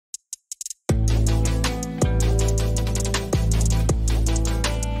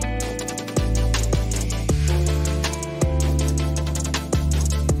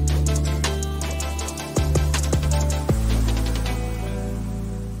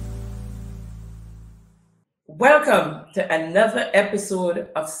Welcome to another episode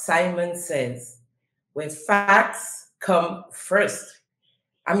of Simon Says, where facts come first.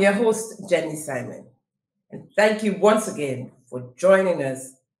 I'm your host, Jenny Simon, and thank you once again for joining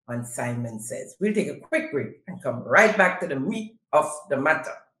us on Simon Says. We'll take a quick break and come right back to the meat of the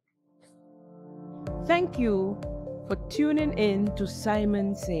matter. Thank you for tuning in to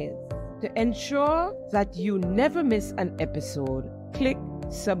Simon Says. To ensure that you never miss an episode, click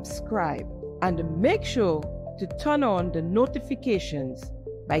subscribe and make sure to turn on the notifications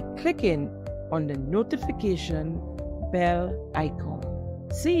by clicking on the notification bell icon.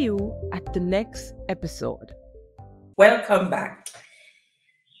 See you at the next episode. Welcome back.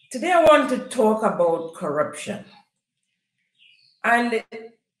 Today I want to talk about corruption. And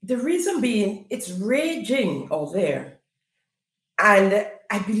the reason being, it's raging out there. And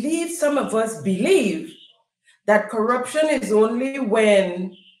I believe some of us believe that corruption is only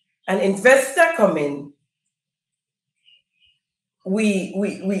when an investor comes in,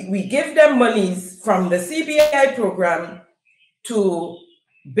 we give them monies from the CBI program to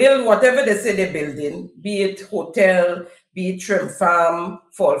build whatever they say they're building, be it hotel, be it shrimp farm,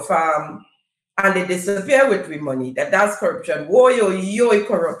 fall farm, and they disappear with the money. That's corruption. Whoa, yo,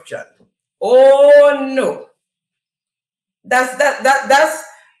 corruption. Oh no. That's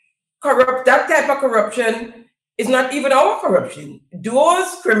corrupt. That type of corruption is not even our corruption.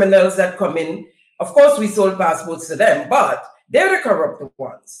 Those criminals that come in, of course, we sold passports to them, but they're the corrupt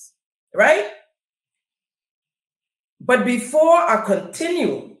ones, right? But before I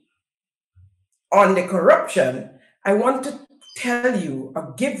continue on the corruption, I want to tell you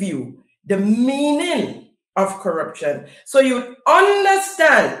or give you the meaning of corruption so you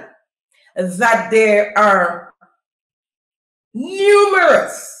understand that there are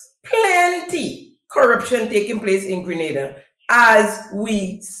plenty corruption taking place in Grenada as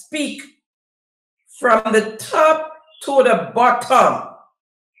we speak, from the top to the bottom.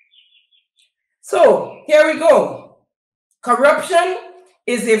 So here we go. Corruption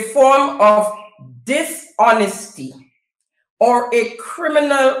is a form of dishonesty or a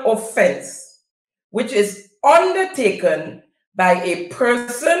criminal offense which is undertaken by a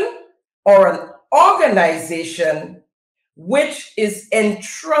person or an organization which is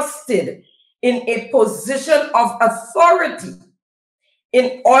entrusted in a position of authority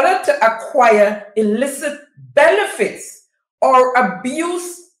in order to acquire illicit benefits or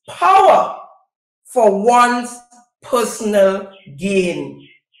abuse power for one's personal gain.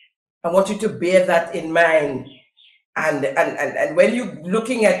 I want you to bear that in mind. And when you're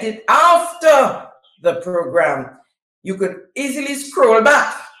looking at it after the program, you could easily scroll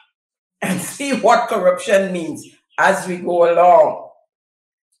back and see what corruption means as we go along.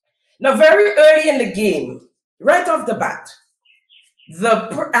 Now, very early in the game, right off the bat,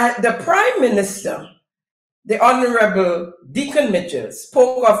 the Prime Minister, the Honorable Deacon Mitchell,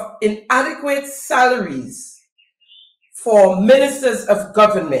 spoke of inadequate salaries for ministers of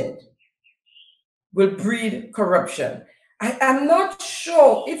government will breed corruption. I am not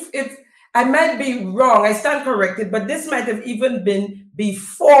sure if I might be wrong, I stand corrected, but this might have even been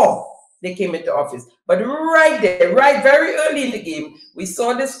before they came into office. But right there, right very early in the game, we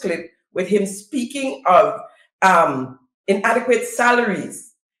saw this clip with him speaking of inadequate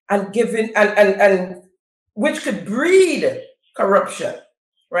salaries and giving and which could breed corruption,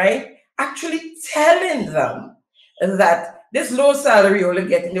 right? Actually telling them that this low salary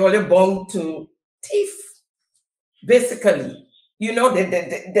they're only bound to thief, basically. You know,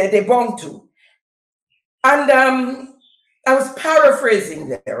 they're bound to. And I was paraphrasing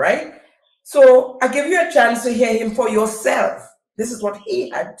there, right? So I give you a chance to hear him for yourself. This is what he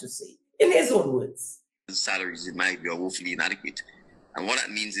had to say in his own words. Salaries, in my view, are woefully inadequate. And what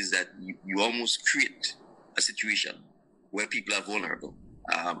that means is that you almost create a situation where people are vulnerable.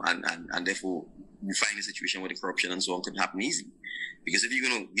 And therefore, you find a situation where the corruption and so on could happen easily. Because if you're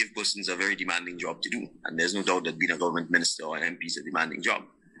going to give persons a very demanding job to do, and there's no doubt that being a government minister or an MP is a demanding job,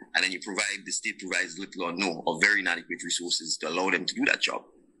 and then the state provides little or no or very inadequate resources to allow them to do that job,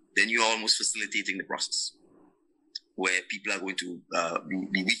 then you're almost facilitating the process where people are going to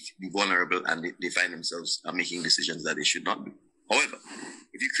be weak, be vulnerable, and they find themselves making decisions that they should not do. However,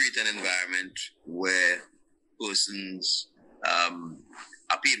 if you create an environment where persons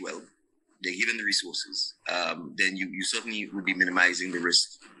are paid well, they're given the resources, then you certainly would be minimizing the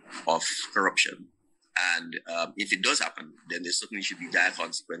risk of corruption. And if it does happen, then there certainly should be dire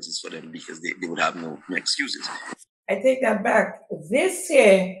consequences for them because they would have no excuses. I take that back. This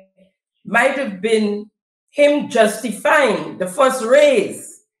here might have been him justifying the first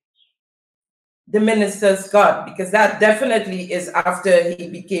raise the ministers got, because that definitely is after he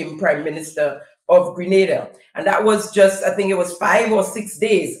became Prime Minister of Grenada. And that was just, I think it was 5 or 6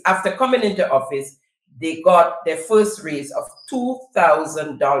 days after coming into office, they got their first raise of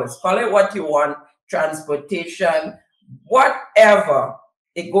 $2,000. Call it what you want, transportation, whatever.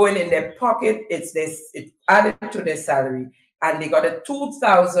 It going in their pocket, it's added to their salary, and they got a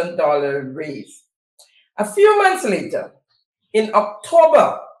 $2,000 raise. A few months later, in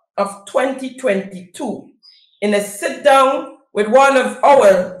October of 2022, in a sit down with one of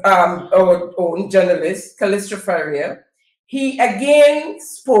our own journalists, Calista Ferrier, he again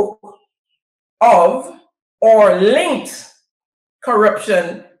spoke of or linked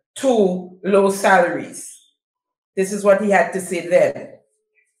corruption to low salaries. This is what he had to say then.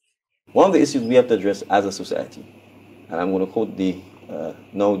 One of the issues we have to address as a society, and I'm going to quote the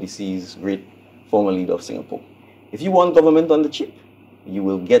now deceased great former leader of Singapore: if you want government on the cheap, you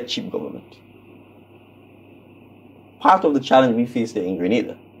will get cheap government. Part of the challenge we face here in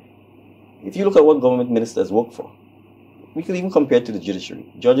Grenada, if you look at what government ministers work for, we could even compare it to the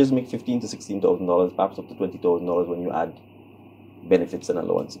judiciary. Judges make $15,000 to $16,000, perhaps up to $20,000 when you add benefits and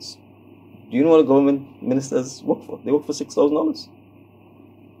allowances. Do you know what government ministers work for? They work for $6,000.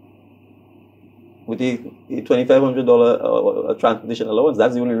 With a $2,500 transportation allowance,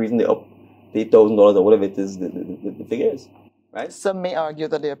 that's the only reason they up $8,000 or whatever it is, the figure is. Right? Some may argue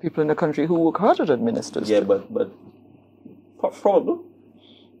that there are people in the country who work harder than ministers. Yeah, but probably,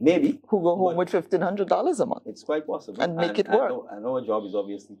 maybe. Who go home with $1,500 a month. It's quite possible. And make it work. And our job is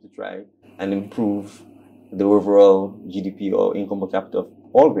obviously to try and improve the overall GDP or income per capita of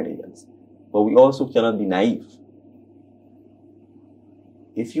all Grenadians. But we also cannot be naive.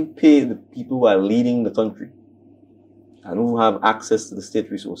 If you pay the people who are leading the country and who have access to the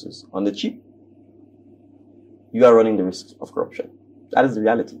state resources on the cheap, you are running the risk of corruption. That is the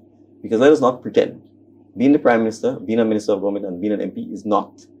reality. Because let us not pretend. Being the Prime Minister, being a Minister of Government, and being an MP is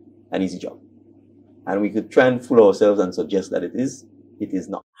not an easy job. And we could try and fool ourselves and suggest that it is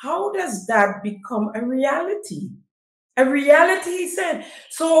not. How does that become a reality? A reality, he said.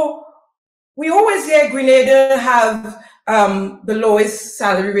 So we always hear Grenada have the lowest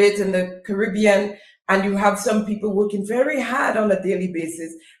salary rate in the Caribbean, and you have some people working very hard on a daily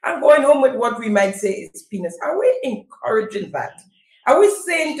basis and going home with what we might say is peanuts. Are we encouraging that? Are we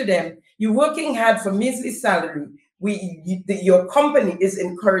saying to them, you're working hard for measly salary, your company is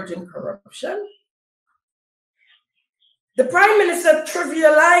encouraging corruption? The Prime Minister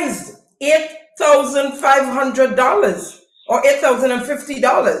trivialized $8,500 or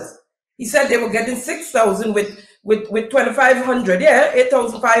 $8,050. He said they were getting $6,000 with $2,500. Yeah,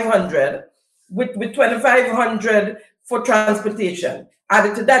 $8,500 with $2,500 for transportation.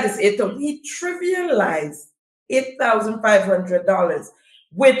 Added to that is $8,000. He trivialized $8,500,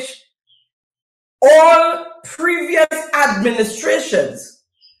 which all previous administrations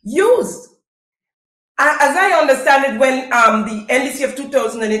used. As I understand it, when the NDC of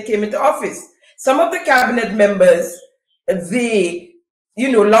 2008 came into office, some of the cabinet members, they,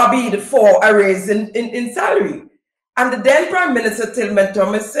 lobbied for a raise in salary. And the then Prime Minister Tillman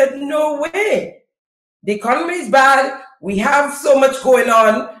Thomas said, no way. The economy is bad. We have so much going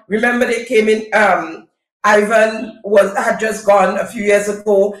on. Remember, they came in, Ivan had just gone a few years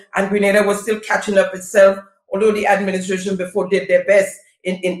ago, and Grenada was still catching up itself, although the administration before did their best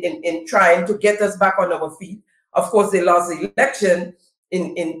in trying to get us back on our feet. Of course, they lost the election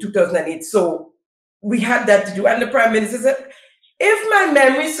in 2008. So we had that to do. And the Prime Minister said, if my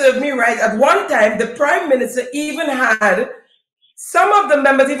memory serves me right, at one time, the Prime Minister even had some of the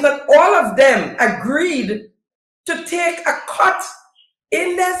members, if not all of them, agreed to take a cut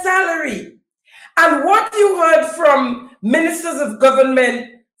in their salary. And what you heard from ministers of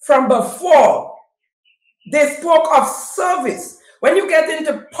government from before, they spoke of service. When you get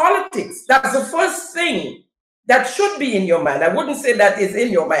into politics, that's the first thing that should be in your mind. I wouldn't say that is in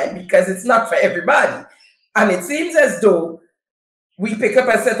your mind because it's not for everybody. And it seems as though we pick up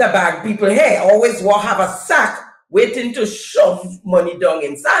a set of bag, people, hey, always have a sack waiting to shove money down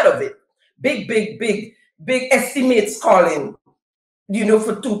inside of it. Big estimates calling,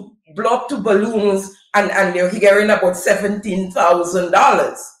 to blow up 2 balloons and you're hearing about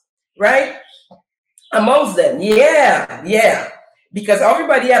 $17,000, right? Amongst them, yeah. Because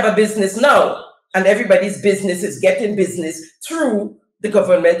everybody have a business now, and everybody's business is getting business through the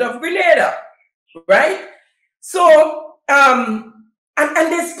government of Grenada, right? So, and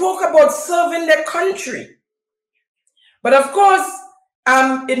they spoke about serving their country. But of course,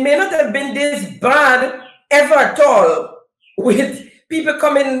 it may not have been this bad ever at all with people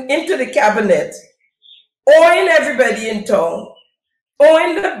coming into the cabinet, owing everybody in town,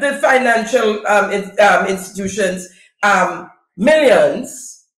 owing the financial institutions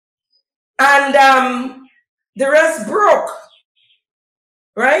millions, and the rest broke,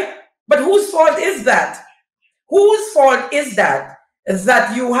 right? But whose fault is that? Whose fault is that? Is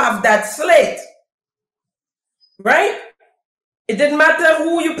that you have that slate, right? It didn't matter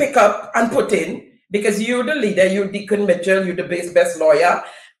who you pick up and put in, because you're the leader, you're Deacon Mitchell, you're the best lawyer,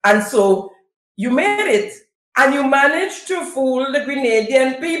 and so you made it, and you managed to fool the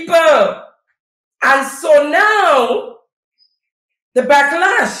Grenadian people. And so now the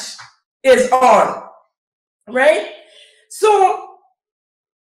backlash is on, right? So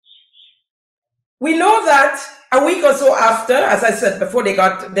we know that a week or so after, as I said before, they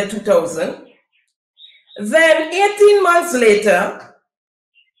got the 2,000. Then 18 months later,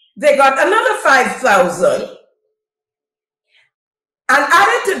 they got another 5,000. And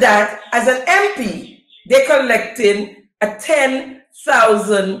added to that, as an MP, they collected a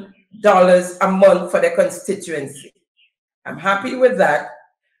 $10,000 a month for their constituency. I'm happy with that,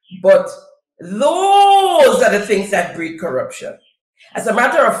 but those are the things that breed corruption. As a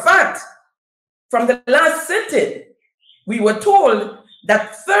matter of fact, from the last sitting, we were told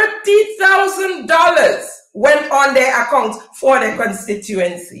that $30,000 went on their accounts for their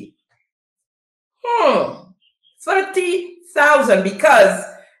constituency. 30,000, because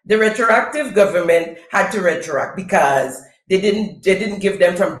the retroactive government had to retroact, because they didn't give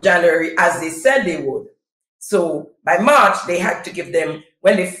them from January as they said they would. So by March, they had to give them,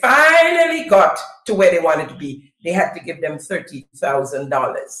 when they finally got to where they wanted to be, they had to give them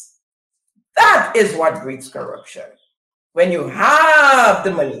 $30,000. That is what breeds corruption, when you have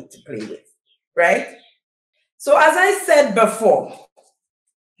the money to play with, right? So as I said before,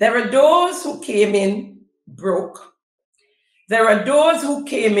 there are those who came in broke. There are those who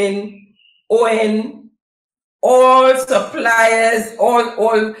came in owing all suppliers,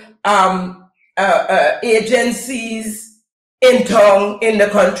 all agencies in town, in the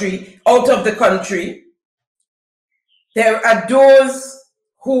country, out of the country. There are those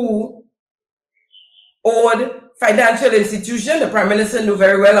who owed financial institution. The Prime Minister knew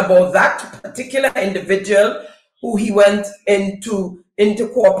very well about that particular individual who he went into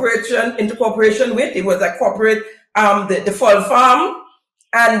cooperation with. It was a corporate, the Fall Farm,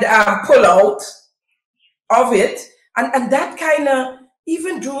 and pull out of it. And that kind of,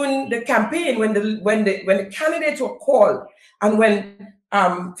 even during the campaign, when the candidates were called, and when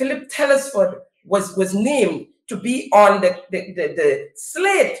Philip Telesford was named to be on the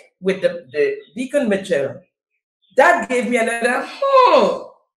slate with the Deacon Mitchell, that gave me another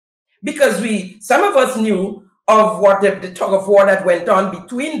because some of us knew of what the tug of war that went on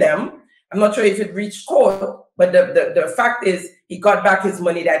between them. I'm not sure if it reached court, but the fact is he got back his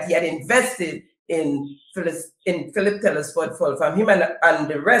money that he had invested in Philip Telesford from him, and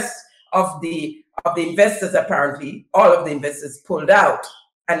the rest of the investors, apparently all of the investors, pulled out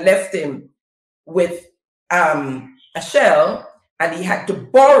and left him with a shell, and he had to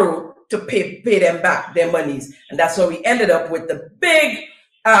borrow to pay them back their monies. And that's how we ended up with the big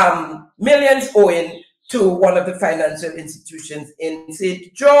millions owing to one of the financial institutions in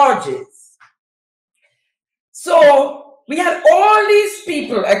St. George's. So we had all these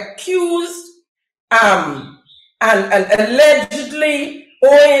people accused and allegedly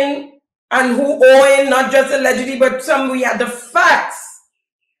owing, and who owing, not just allegedly, but some we had the facts,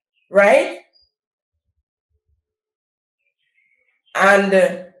 right? And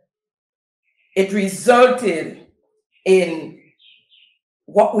it resulted in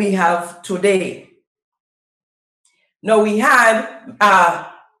what we have today. Now, we had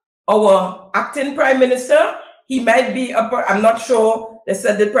our acting Prime Minister. He might be I'm not sure. They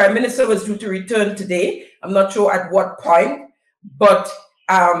said the Prime Minister was due to return today. I'm not sure at what point, but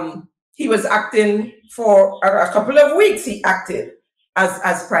he was acting for a couple of weeks. He acted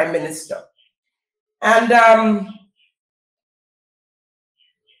as Prime Minister. And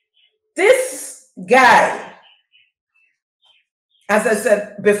this guy, as I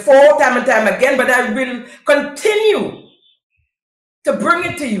said before, time and time again, but I will continue to bring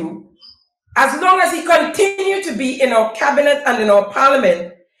it to you as long as he continues to be in our cabinet and in our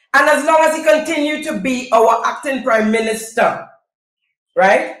parliament, and as long as he continues to be our acting Prime Minister,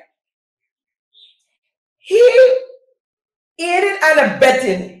 right? He aided and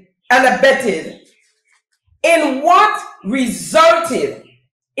abetted in what resulted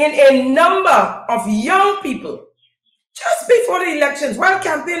in a number of young people, just before the elections, while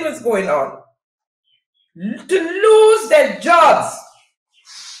campaign was going on, to lose their jobs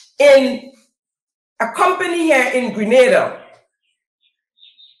in a company here in Grenada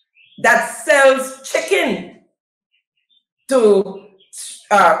that sells chicken to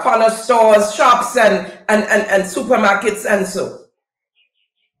corner stores, shops, and supermarkets, and so.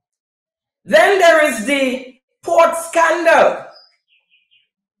 Then there is the port scandal.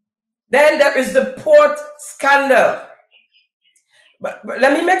 But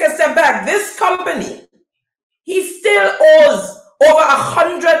let me make a step back. This company, he still owes over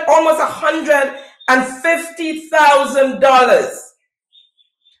almost $150,000.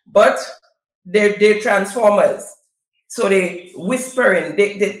 But they're transformers. So they whispering,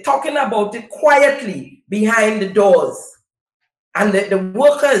 they're talking about it quietly behind the doors. And the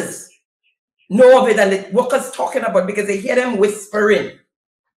workers know of it, and the workers talking about it because they hear them whispering,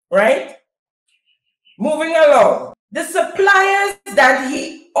 right? Moving along. The suppliers that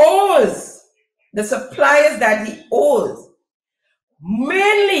he owes,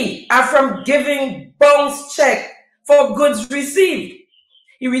 mainly are from giving bounce check for goods received.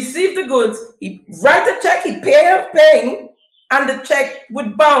 He received the goods, he write a check, he paying, and the check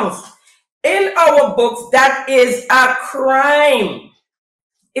would bounce. In our books, that is a crime.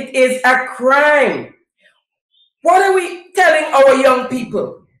 It is a crime. What are we telling our young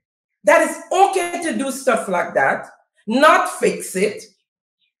people? That it's okay to do stuff like that, not fix it,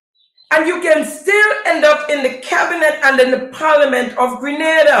 and you can still end up in the cabinet and in the parliament of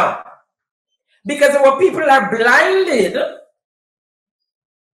Grenada because our people are blinded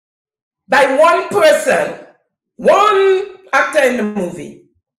by one person, one actor in the movie.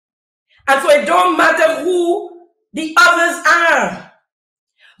 And so it don't matter who the others are.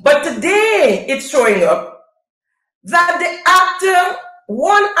 But today it's showing up that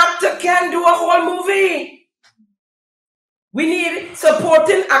one actor can do a whole movie. We need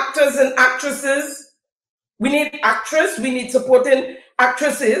supporting actors and actresses. We need supporting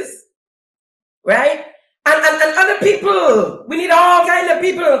actresses, right? And other people. We need all kinds of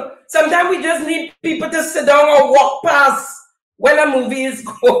people. Sometimes we just need people to sit down or walk past when a movie is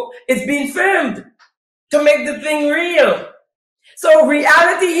being filmed to make the thing real. So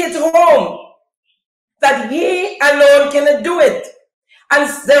reality hits home that he alone cannot do it. And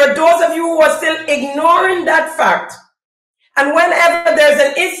there are those of you who are still ignoring that fact. And whenever there's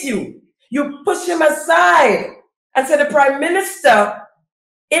an issue, you push him aside and say the Prime Minister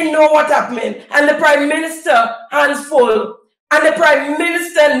didn't know what happened, and the Prime Minister hands full, and the Prime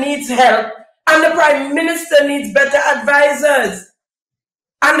Minister needs help, and the Prime Minister needs better advisors.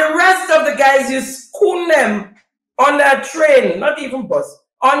 And the rest of the guys, you schoon them on a train, not even bus,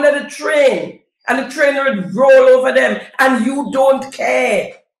 under the train, and the train would roll over them, and you don't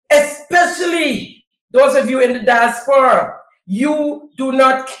care. Especially those of you in the diaspora, you do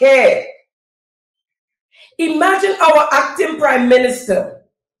not care. Imagine our acting Prime Minister.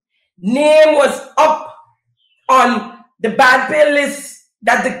 Name was up on the bad pay list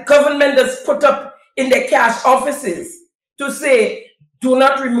that the government has put up in their cash offices to say, do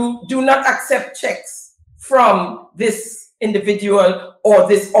not accept checks from this individual or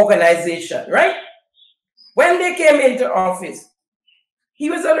this organization, right? When they came into office, he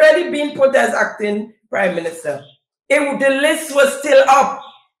was already being put as acting Prime Minister. The list was still up.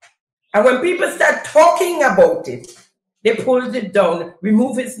 And when people start talking about it, they pulled it down,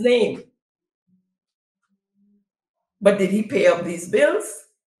 remove his name. But did he pay up these bills?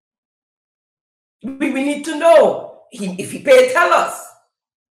 We need to know. If he paid, tell us.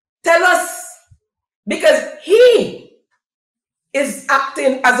 Tell us. Because he is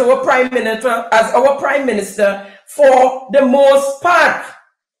acting as our Prime Minister for the most part.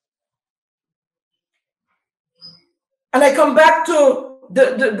 And I come back to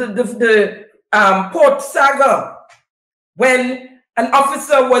the port saga when an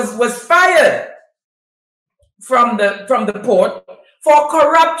officer was fired from the port for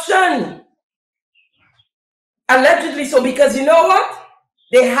corruption. Allegedly so, because you know what?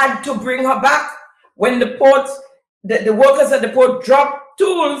 They had to bring her back when the workers at the port dropped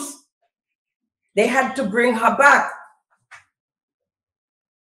tools. They had to bring her back.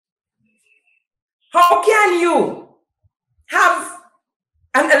 How can you have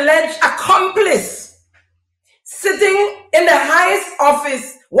an alleged accomplice sitting in the highest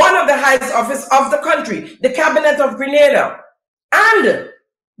office, one of the highest offices of the country, the cabinet of Grenada and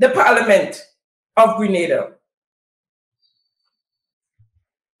the parliament of Grenada,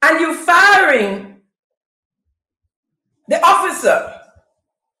 and you firing the officer?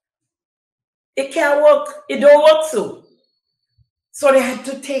 It can't work. It don't work so they had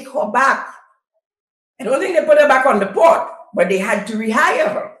to take her back. I don't think they put her back on the port, but they had to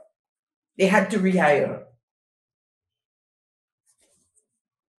rehire her. They had to rehire her.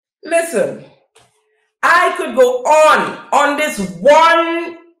 Listen, I could go on this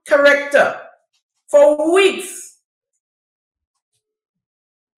one character for weeks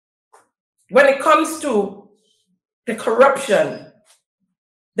when it comes to the corruption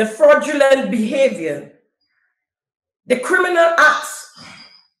the fraudulent behavior, the criminal acts,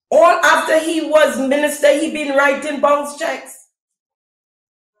 all after he was minister, he been writing bounce checks.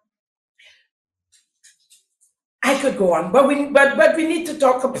 I could go on, but we need to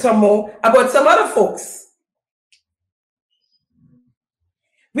talk some more about some other folks.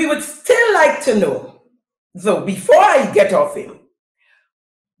 We would still like to know, though, before I get off him,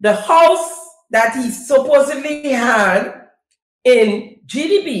 the house that he supposedly had in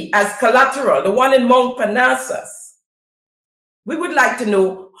GDB as collateral, the one in Mount Parnassus. We would like to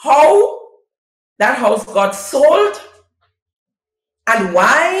know how that house got sold and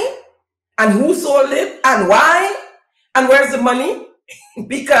why, and who sold it and why, and where's the money?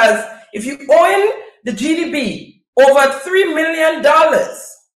 Because if you own the GDB over $3 million,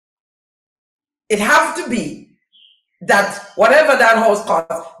 it has to be that whatever that house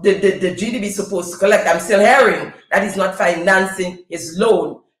costs, the GDB is supposed to collect. I'm still hearing that he's not financing his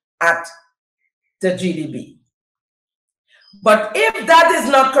loan at the GDB. But if that is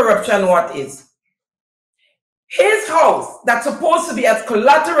not corruption, what is? His house that's supposed to be as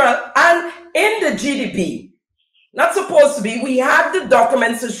collateral and in the GDP, not supposed to be, we had the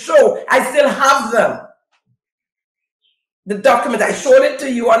documents to show, I still have them. The document, I showed it to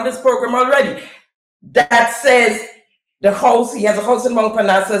you on this program already, that says the house, he has a house in Mount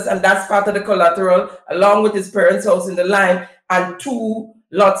Parnassus, and that's part of the collateral, along with his parents' house in the line, and 2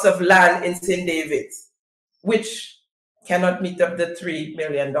 lots of land in St. David's, which cannot meet up the $3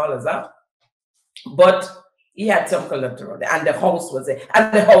 million, huh? But he had some collateral there, and the house was there,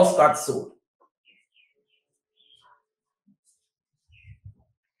 and the house got sold.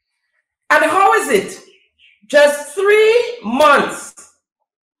 And how is it? Just 3 months,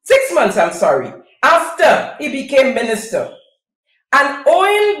 6 months, I'm sorry, after he became minister and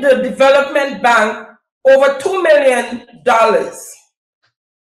owing the development bank over $2 million,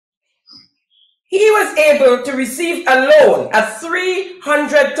 he was able to receive a loan, a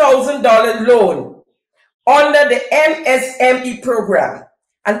 $300,000 loan under the MSME program.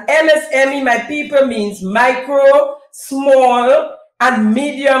 And MSME, my people, means micro, small, and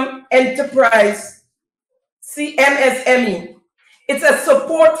medium enterprise. See, MSME. It's a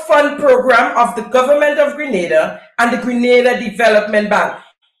support fund program of the government of Grenada and the Grenada Development Bank.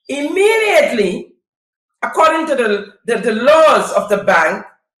 Immediately, according to the laws of the bank,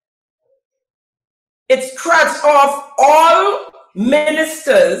 it scratched off all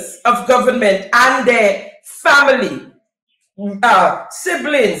ministers of government and their family,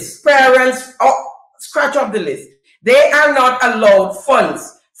 siblings, parents, scratch off the list. They are not allowed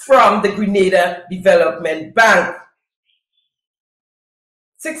funds from the Grenada Development Bank.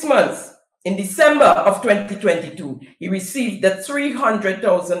 6 months, in December of 2022, he received the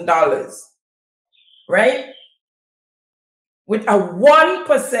 $300,000, right? With a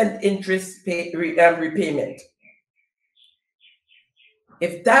 1% interest repayment.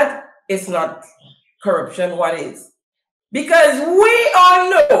 If that is not corruption, what is? Because we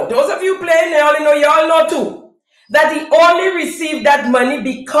all know, those of you playing, you all know too, that he only received that money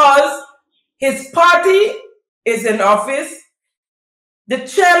because his party is in office. The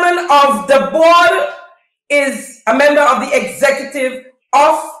chairman of the board is a member of the executive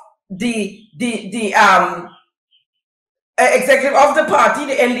of the executive of the party,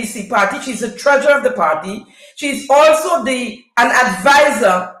 the NDC party. She's the treasurer of the party. She's also an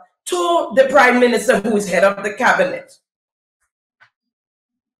advisor to the prime minister, who is head of the cabinet.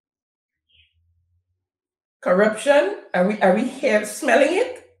 Corruption, are we here smelling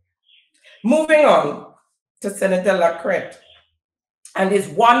it? Moving on to Senator Lacrette and his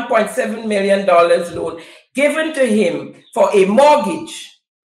 $1.7 million loan given to him for a mortgage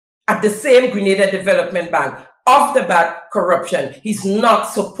at the same Grenada Development Bank. Off the bat, corruption. He's not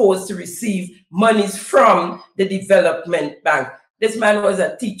supposed to receive monies from the development bank. This man was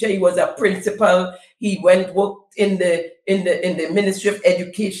a teacher. He was a principal. He worked in the Ministry of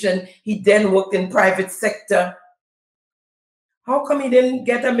Education. He then worked in private sector. How come he didn't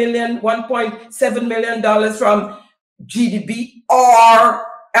get $1.7 million from GDB or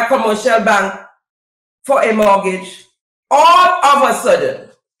a commercial bank for a mortgage? All of a sudden,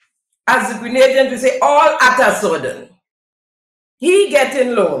 as the Grenadians we say, all at a sudden, he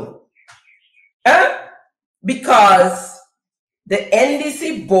getting loan. Because the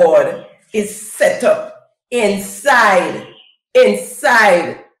NDC board is set up inside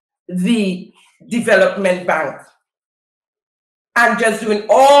the development bank and just doing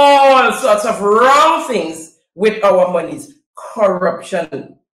all sorts of wrong things with our monies.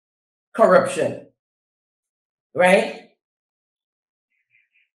 Corruption, right?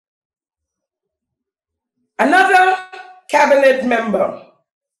 Another cabinet member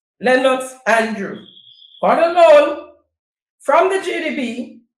Lennox Andrew got a loan from the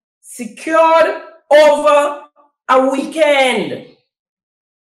GDB, secured over a weekend.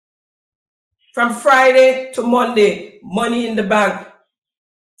 From Friday to Monday, money in the bank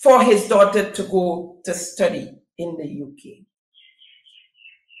for his daughter to go to study in the UK.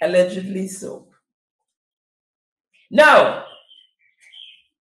 Allegedly so. Now,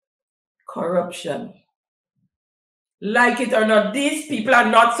 corruption. Like it or not, these people are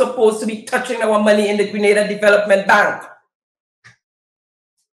not supposed to be touching our money in the Grenada Development Bank.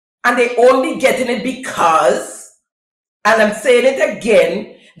 And they only getting it because, and I'm saying it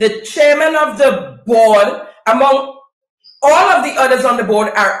again, the chairman of the board, among all of the others on the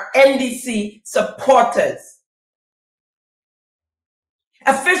board, are NDC supporters.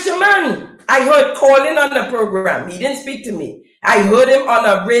 A fisherman I heard calling on the program. He didn't speak to me. I heard him on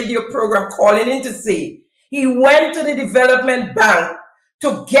a radio program calling in to say he went to the development bank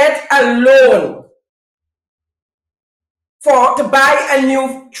to get a loan to buy a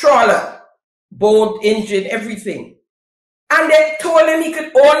new trawler, boat, engine, everything. And they told him he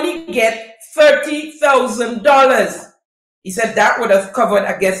could only get $30,000. He said that would have covered,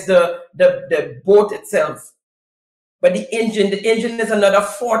 I guess, the boat itself. But the engine is another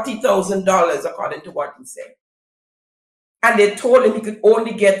 $40,000, according to what he said. And they told him he could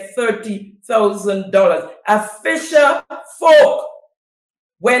only get $30,000. A fisher folk.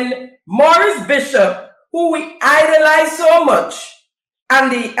 When Maurice Bishop, who we idolize so much,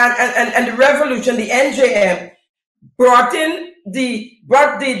 and the revolution, the NJM, brought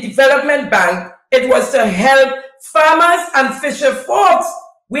the development bank, it was to help farmers and fisher folks.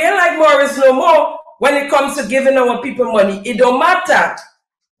 We ain't like Maurice no more. When it comes to giving our people money, it don't matter.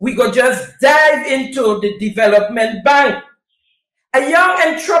 We go just dive into the development bank. A young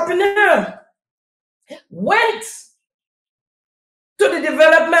entrepreneur went to the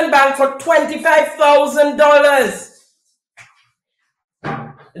development bank for $25,000.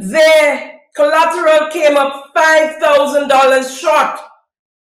 Their collateral came up $5,000 short.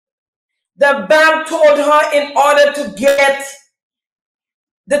 The bank told her in order to get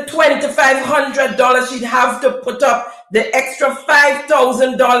the $2,500, she'd have to put up the extra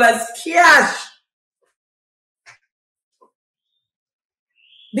 $5,000 cash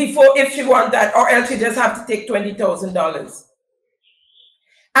before, if she want that, or else she just have to take $20,000.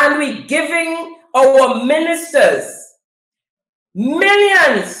 And we giving our ministers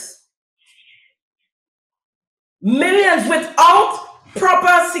millions without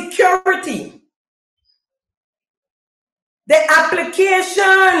proper security. The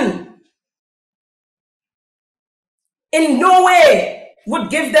application in no way would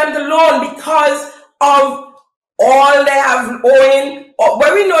give them the loan because of all they have owing.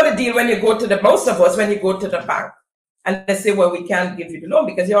 Well, we know the deal when you go to most of us, when you go to the bank and they say, well, we can't give you the loan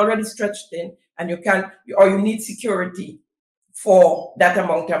because you're already stretched in and you can't, or you need security for that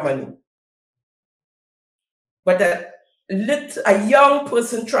amount of money. But a young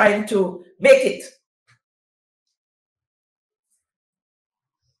person trying to make it.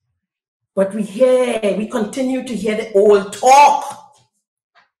 But we continue to hear the old talk.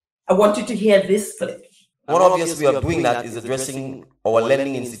 I want you to hear this clip. One obvious way of doing that is addressing our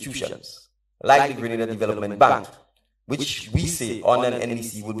lending institutions, like the Grenada Development Bank, which we say on an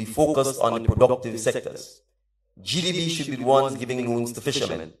NDC will be focused on the productive sectors. GDB should be the ones giving loans to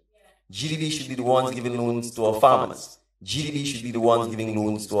fishermen. GDB should be the ones giving loans to our farmers. GDB should be the ones giving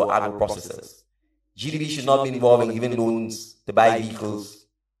loans to our agro-processors. GDB should not be involved in giving loans to buy vehicles,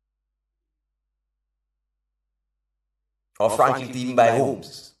 or frankly, to even buy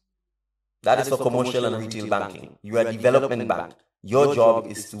homes. That is for commercial and retail banking. You are a development bank. Your job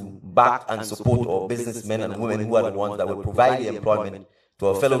is to back and support our businessmen and women who are the ones that will provide the employment to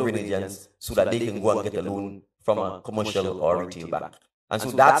our fellow Grenadians so that they can go and get a loan from a commercial or retail bank. And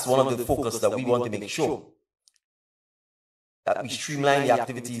so that's one of the focus that we want to make sure that we streamline the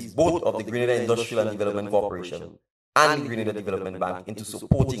activities both of the Grenada Industrial and Development Corporation and the Grenada Development Bank into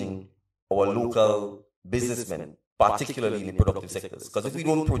supporting our local businessmen, particularly in the productive sectors. Because if we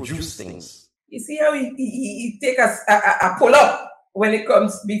don't produce things... You see how he take a pull up when it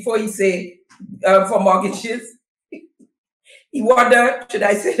comes, before he say for mortgages? He wonder, should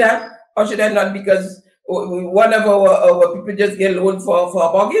I say that or should I not? Because one of our people just get loan for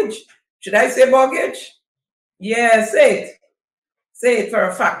a mortgage. Should I say mortgage? Yeah, say it. Say it for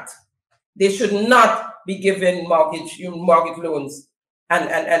a fact. They should not be given mortgage loans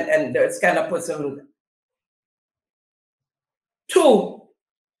and this kind of person. Two,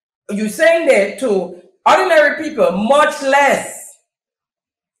 you're saying that to ordinary people, much less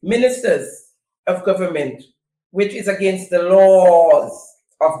ministers of government, which is against the laws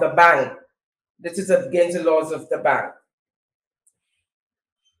of the bank. This is against the laws of the bank.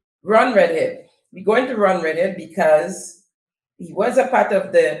 Ron Redhead. We're going to Ron Redhead because he was a part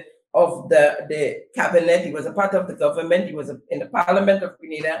of the cabinet. He was a part of the government. He was in the Parliament of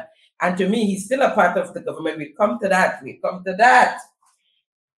Grenada. And to me, he's still a part of the government. We'll come to that. We'll come to that.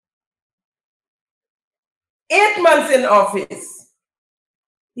 8 months in office,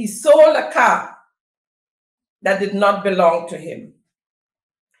 he sold a car that did not belong to him.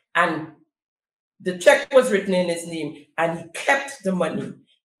 And the check was written in his name, and he kept the money.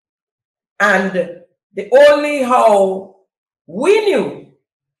 And the only how we knew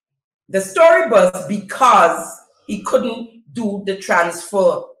the story was because he couldn't do the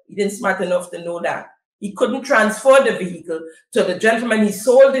transfer. He didn't smart enough to know that. He couldn't transfer the vehicle to the gentleman he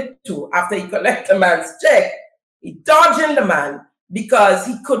sold it to after he collected the man's check. He dodged the man because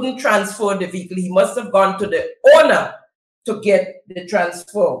he couldn't transfer the vehicle. He must have gone to the owner to get the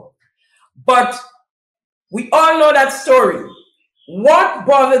transfer. But we all know that story. What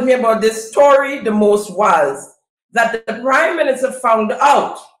bothered me about this story the most was that the Prime Minister found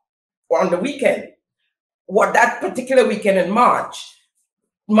out on the weekend, what that particular weekend in March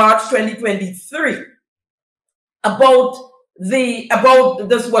 2023, about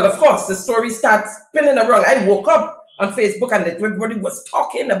this. Well, of course, the story starts spinning around. I woke up on Facebook and everybody was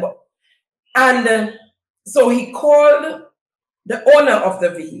talking about. And so he called the owner of the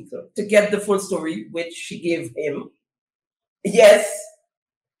vehicle to get the full story, which she gave him. Yes,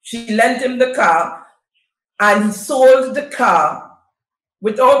 she lent him the car, and he sold the car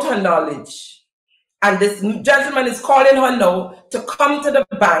without her knowledge. And this gentleman is calling her now to come to the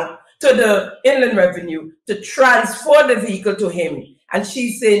bank, to the Inland Revenue, to transfer the vehicle to him. And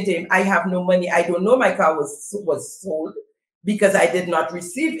she's saying to him, I have no money. I don't know my car was sold because I did not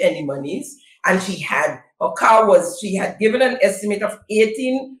receive any monies. And she had given an estimate of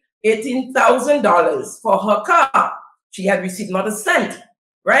 $18,000 for her car. She had received not a cent,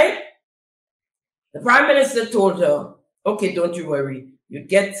 right? The Prime Minister told her, okay, don't you worry. You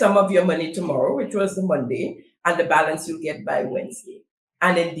get some of your money tomorrow, which was the Monday, and the balance you'll get by Wednesday.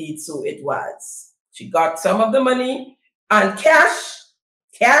 And indeed, so it was. She got some of the money and cash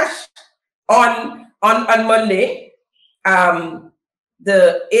on Monday.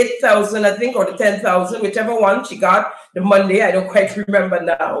 The 8,000, I think, or the 10,000, whichever one she got, the Monday, I don't quite remember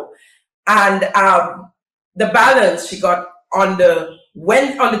now. And the balance she got on the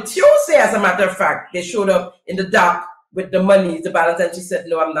Tuesday, as a matter of fact. They showed up in the dock with the money, the balance, and she said,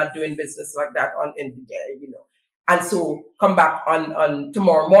 no, I'm not doing business like that And so come back on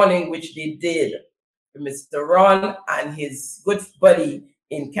tomorrow morning, which they did. Mr. Ron and his good buddy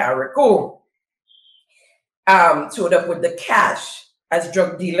in Carriacou showed up with the cash as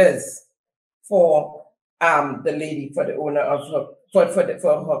drug dealers for the lady, for the owner of her, for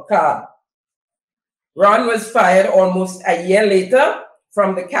her car. Ron was fired almost a year later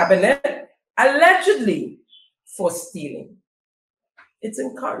from the cabinet, allegedly for stealing. It's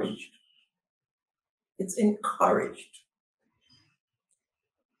encouraged. It's encouraged.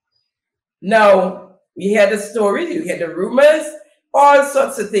 Now, we hear the stories, you hear the rumors, all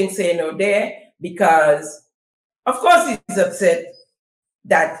sorts of things saying out there, because, of course, he's upset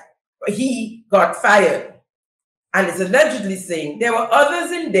that he got fired. And is allegedly saying there were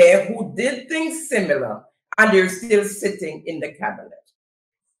others in there who did things similar, and they're still sitting in the cabinet.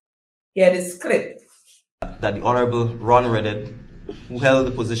 Here this clip. That the Honorable Ron Redhead, who held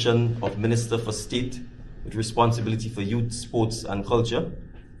the position of Minister for State with responsibility for youth, sports, and culture,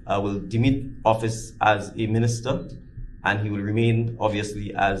 will demit office as a minister, and he will remain,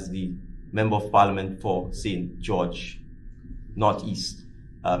 obviously, as the Member of Parliament for St. George, Northeast.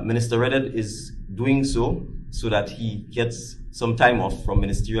 Minister Redhead is doing so that he gets some time off from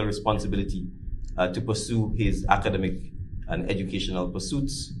ministerial responsibility to pursue his academic and educational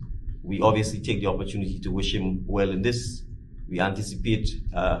pursuits. We obviously take the opportunity to wish him well in this. We anticipate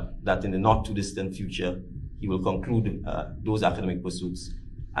that in the not too distant future, he will conclude those academic pursuits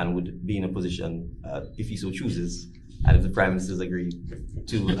and would be in a position, if he so chooses, and if the Prime Minister's agreed,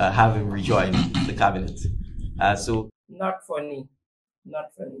 to have him rejoin the cabinet. Not funny,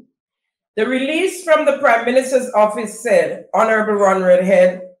 not funny. The release from the Prime Minister's office said, Honorable Ron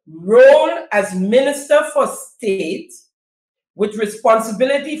Redhead, role as Minister for State with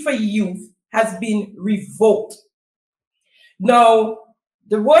responsibility for youth has been revoked. Now,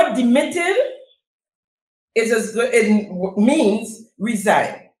 the word demitted is as good, it means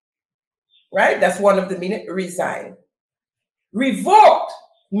resign, right? That's one of the meaning, resign. Revoked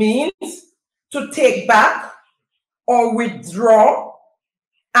means to take back or withdraw,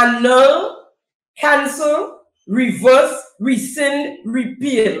 annul, cancel, reverse, rescind,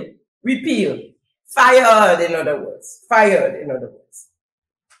 repeal. Fired, in other words. Fired, in other words.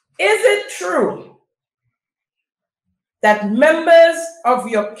 Is it true that members of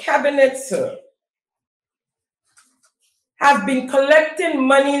your cabinet, sir, have been collecting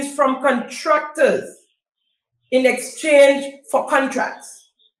monies from contractors in exchange for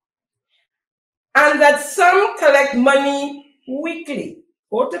contracts, and that some collect money weekly?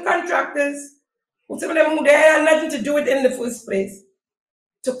 Go to contractors, who some of them who they had nothing to do with it in the first place,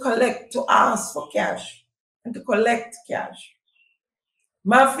 to collect, to ask for cash, and to collect cash.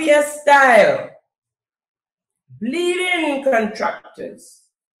 Mafia style, bleeding contractors,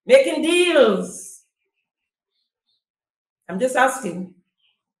 making deals. I'm just asking,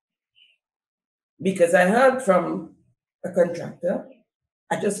 because I heard from a contractor,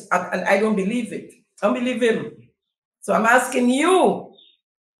 and I don't believe it. I don't believe him. So I'm asking you,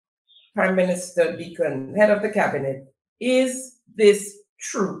 Prime Minister Deacon, head of the cabinet, is this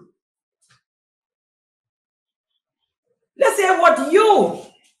true? Let's hear what you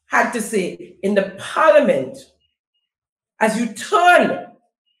had to say in the parliament as you turn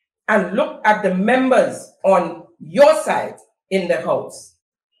and look at the members on your side in the house.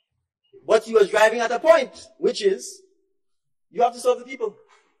 But you was driving at a point, which is, you have to serve the people.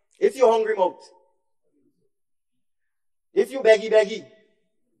 If you're hungry mouth, if you beggy,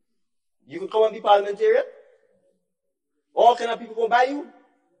 you can come and be parliamentarian. All kind of people come by you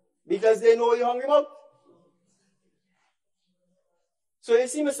because they know you're hungry mouth. So you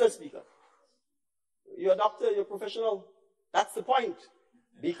see, Mr. Speaker, you're a doctor, you're a professional. That's the point.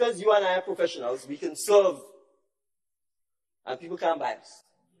 Because you and I are professionals, we can serve. And people can't buy us.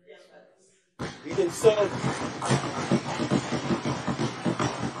 We can serve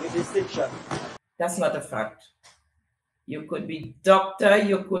with distinction. That's not a fact. You could be doctor,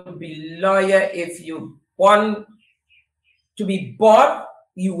 you could be lawyer. If you want to be bought,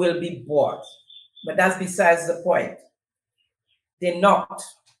 you will be bought. But that's besides the point. They knocked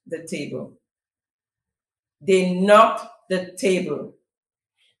the table. They knocked the table.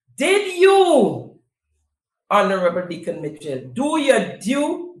 Did you, Honorable Deacon Mitchell, do your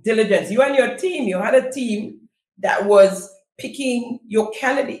due diligence? You and your team, you had a team that was picking your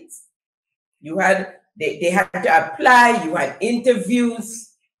candidates. You had, they had to apply, you had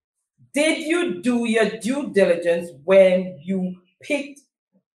interviews. Did you do your due diligence when you picked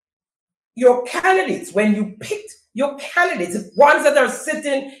your candidates, ones that are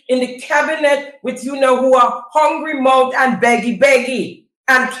sitting in the cabinet with, you know, who are hungry mouth and beggy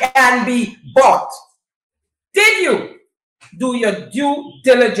and can be bought? Did you do your due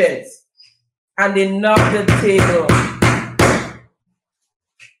diligence? And they knocked the table.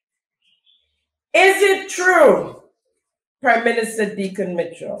 Is it true, Prime Minister Deacon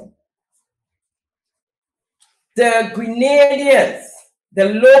Mitchell, the Grenadians,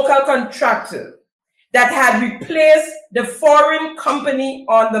 the local contractor that had replaced the foreign company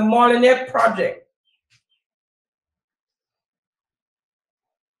on the Molyneux project,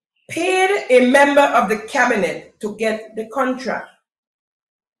 paid a member of the cabinet to get the contract,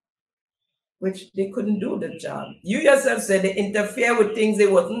 which they couldn't do the job? You yourself said they interfere with things they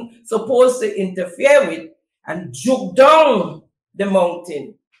wasn't supposed to interfere with and juke down the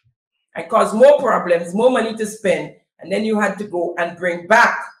mountain and cause more problems, more money to spend. And then you had to go and bring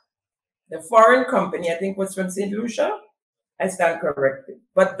back the foreign company, I think was from St. Lucia, I stand corrected,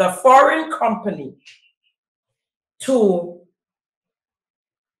 but the foreign company to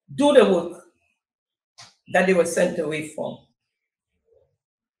do the work that they were sent away for.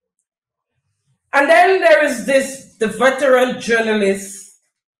 And then there is the veteran journalist,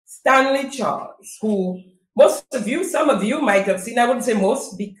 Stanley Charles, who some of you might have seen. I wouldn't say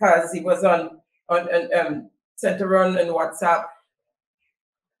most because he was on Senatorial and WhatsApp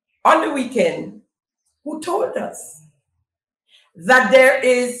on the weekend, who told us that there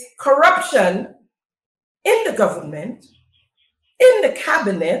is corruption in the government, in the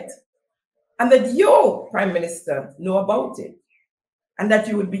cabinet, and that you, Prime Minister, know about it, and that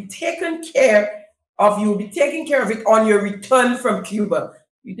you would be taken care of. You will be taking care of it on your return from Cuba.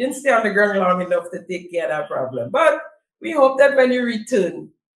 You didn't stay on the ground long enough to take care of that problem, but we hope that when you return,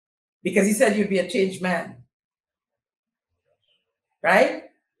 because he said you'd be a changed man, right?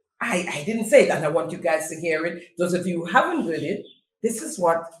 I didn't say it, and I want you guys to hear it. Those of you who haven't heard it, this is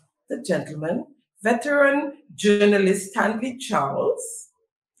what the gentleman, veteran journalist Stanley Charles,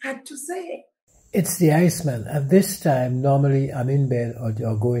 had to say. It's the Iceman. At this time, normally I'm in bed or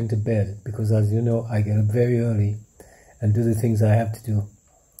going to bed because, as you know, I get up very early and do the things I have to do.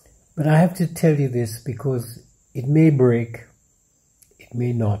 But I have to tell you this because it may break, it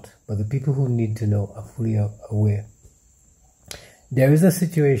may not, but the people who need to know are fully aware. there is a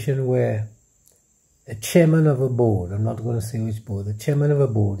situation where a chairman of a board, I'm not going to say which board, the chairman of a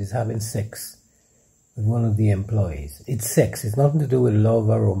board is having sex with one of the employees. It's sex. It's nothing to do with love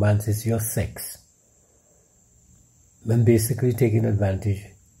or romance. It's just sex. And basically taking advantage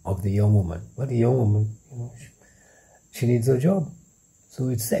of the young woman. But the young woman, you know, she needs a job. So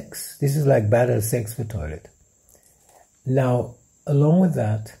it's sex. This is like bad as sex for toilet. Now, along with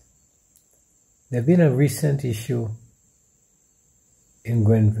that, there's been a recent issue in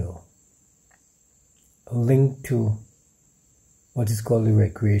Grenville linked to what is called the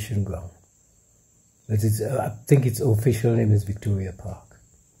recreation ground. That is, I think its official name is Victoria Park.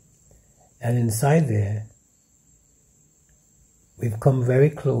 And inside there, we've come very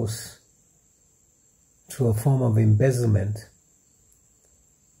close to a form of embezzlement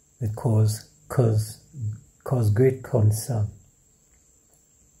that caused great concern.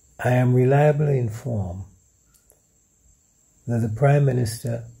 I am reliably informed that the Prime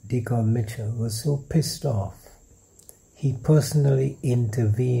Minister, Deacon Mitchell, was so pissed off, he personally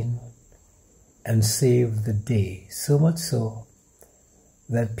intervened and saved the day. So much so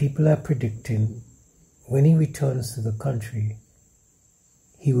that people are predicting when he returns to the country,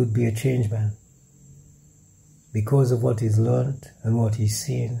 he would be a changed man because of what he's learned and what he's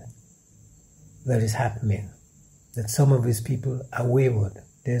seen that is happening, that some of his people are wayward.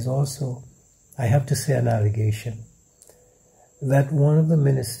 There's also, I have to say, an allegation that one of the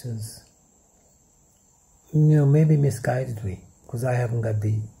ministers, you know, maybe misguidedly, because I haven't got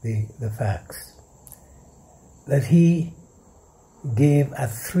the facts, that he gave a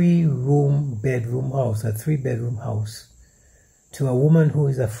 3-bedroom house to a woman who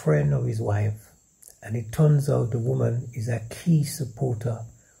is a friend of his wife, and it turns out the woman is a key supporter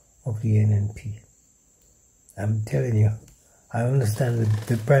of the NNP. I'm telling you, I understand that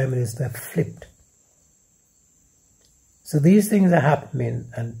the Prime Minister flipped. So these things are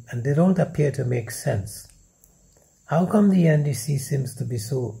happening, and they don't appear to make sense. How come the NDC seems to be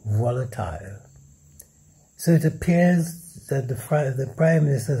so volatile? So it appears that the Prime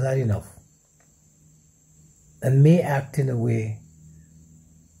Minister has had enough and may act in a way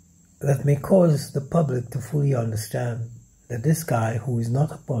that may cause the public to fully understand that this guy, who is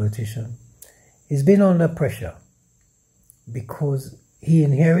not a politician, is being under pressure because he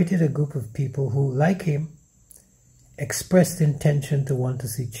inherited a group of people who, like him, expressed intention to want to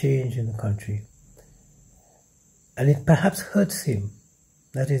see change in the country. And it perhaps hurts him,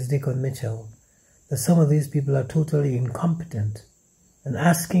 that is Deacon Mitchell, that some of these people are totally incompetent, and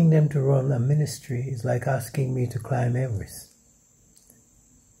asking them to run a ministry is like asking me to climb Everest.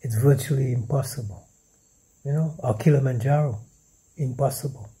 It's virtually impossible, you know, or Kilimanjaro,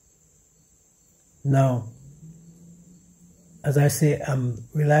 impossible. Now, as I say, I'm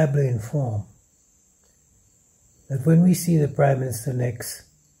reliably informed that when we see the Prime Minister next,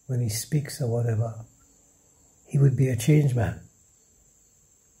 when he speaks or whatever, he would be a changed man.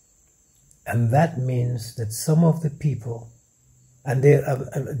 And that means that some of the people, and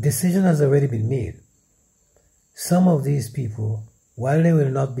a decision has already been made, some of these people, while they will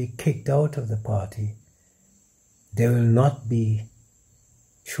not be kicked out of the party, they will not be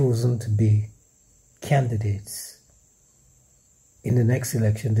chosen to be candidates in the next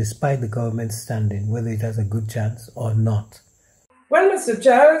election, despite the government standing, whether it has a good chance or not. Well, Mr.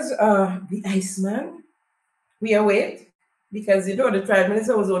 Charles, the Iceman, we await, because you know the Prime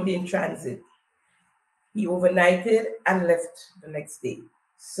Minister was only in transit. He overnighted and left the next day.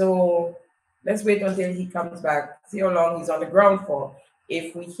 So let's wait until he comes back, see how long he's on the ground for.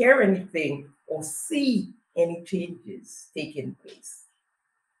 If we hear anything or see any changes taking place.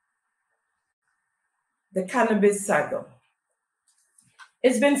 The cannabis saga.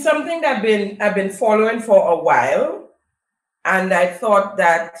 It's been something that I've been following for a while, and I thought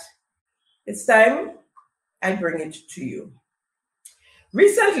that it's time I bring it to you.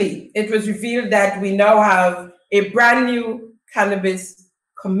 Recently, it was revealed that we now have a brand new cannabis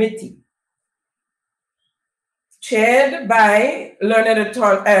committee chaired by learned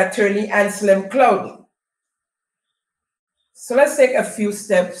attorney Anselm Cloudy. So let's take a few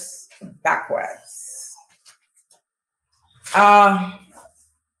steps backwards.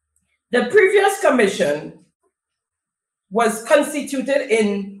 The previous commission was constituted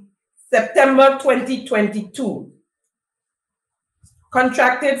in September 2022,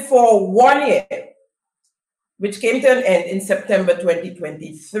 contracted for 1 year, which came to an end in September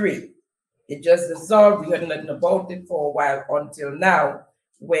 2023. It just dissolved. We heard nothing about it for a while until now,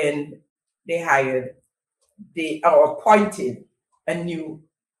 when they hired, or appointed a new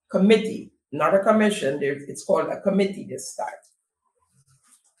committee, not a commission. It's called a committee this time.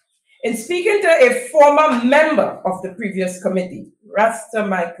 In speaking to a former member of the previous committee, Rasta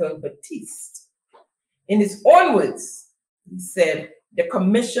Michael Batiste, in his own words, he said, the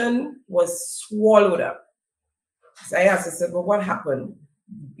commission was swallowed up. So I asked, I said, well, what happened?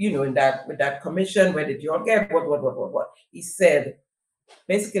 You know, with that commission, where did you all get what? He said,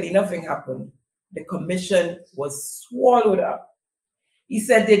 basically nothing happened. The commission was swallowed up. He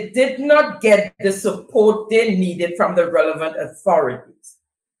said they did not get the support they needed from the relevant authorities.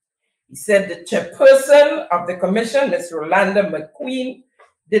 He said the chairperson of the commission, Ms. Rolanda McQueen,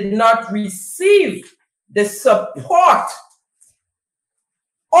 did not receive the support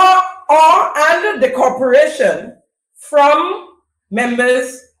and the cooperation from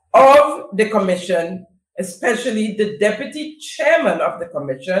members of the commission, especially the deputy chairman of the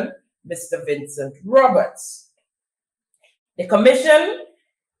commission, Mr. Vincent Roberts. The commission,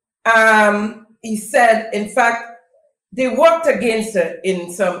 he said, in fact, they worked against her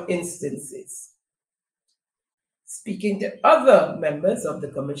in some instances. Speaking to other members of the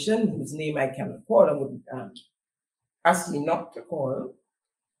commission, whose name I cannot call, and would ask me not to call,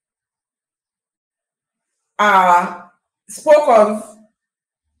 spoke of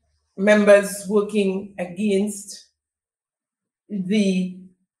members working against the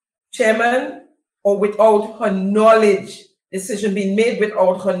chairman or without her knowledge, decision being made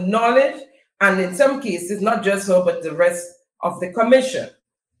without her knowledge, and in some cases, not just her, but the rest of the commission.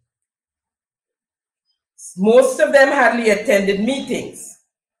 Most of them hardly attended meetings.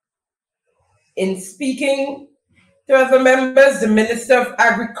 In speaking to other members, the Minister of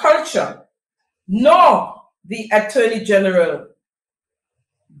Agriculture nor the Attorney General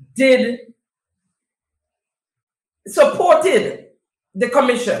supported the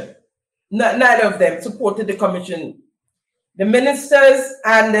commission. Neither of them supported the commission. The minister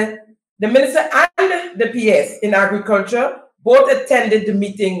and the PS in agriculture both attended a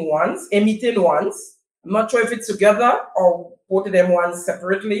meeting once. I'm not sure if it's together or both of them once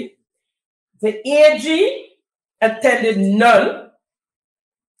separately. The AG attended none,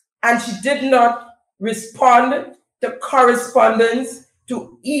 and she did not respond to correspondence,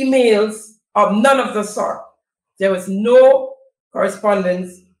 to emails of none of the sort. There was no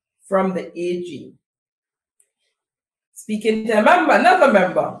correspondence from the AG. Speaking to another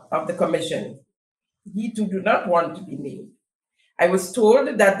member of the commission, he too do not want to be named. I was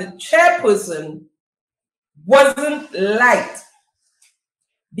told that the chairperson wasn't liked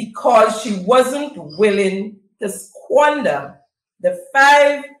because she wasn't willing to squander the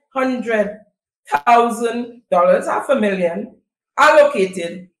 $500,000, $500,000,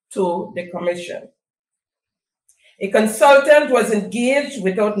 allocated to the commission. A consultant was engaged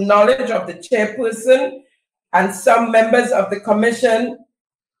without knowledge of the chairperson and some members of the commission,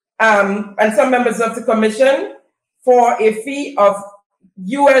 for a fee of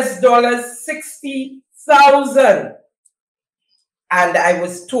 $60,000. And I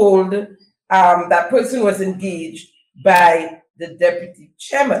was told that person was engaged by the deputy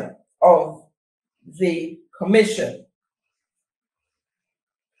chairman of the commission.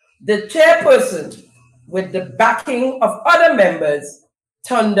 The chairperson, with the backing of other members,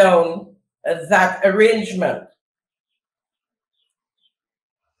 turned down that arrangement.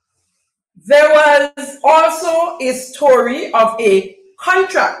 There was also a story of a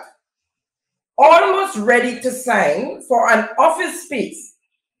contract almost ready to sign for an office space.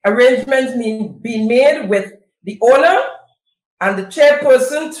 Arrangements being made with the owner and the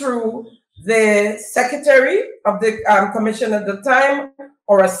chairperson through the secretary of the commission at the time,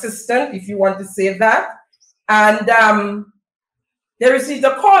 or assistant, if you want to say that. And they received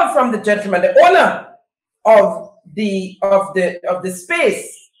a call from the gentleman, the owner of the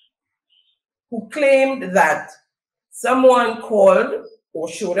space, who claimed that someone called or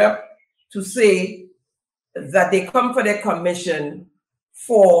showed up to say that they come for their commission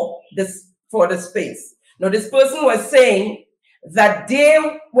for the space. Now, this person was saying that they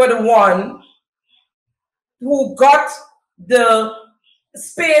were the one who got the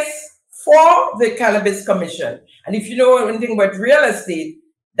space for the cannabis commission. And if you know anything about real estate,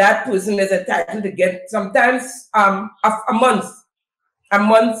 that person is entitled to get sometimes a month's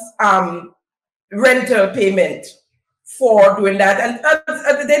rental payment for doing that. And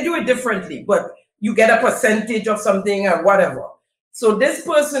they do it differently, but you get a percentage of something or whatever. So this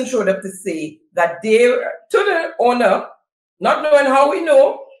person showed up to say that they, to the owner, not knowing how we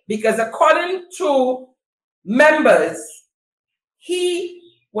know, because according to members, he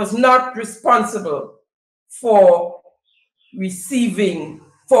was not responsible for receiving,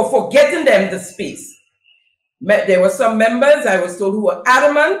 for getting them the space. There were some members, I was told, who were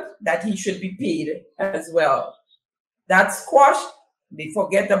adamant that he should be paid as well. That squashed they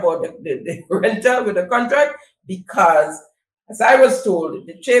forget about the rental with the contract, because, as I was told,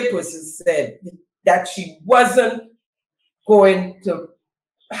 the chairperson said that she wasn't going to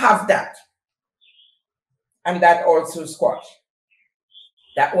have that. And that also squashed.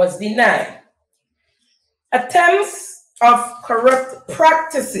 That was denied. Attempts of corrupt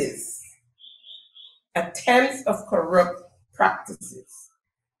practices. Attempts of corrupt practices.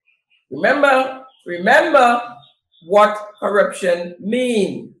 Remember what corruption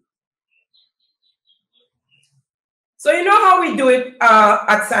means. So you know how we do it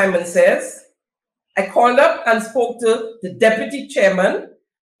at Simon Says? I called up and spoke to the deputy chairman.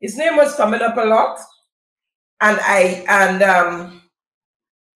 His name was coming up a lot. And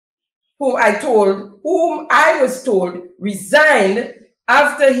whom I was told resigned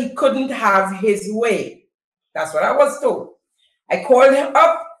after he couldn't have his way. That's what I was told. I called him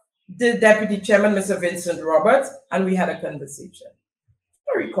up, the deputy chairman, Mr. Vincent Roberts, and we had a conversation.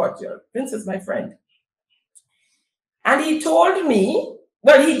 Very cordial. Vince is my friend. And he told me,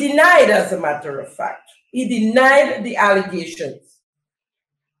 well, he denied, as a matter of fact. He denied the allegations,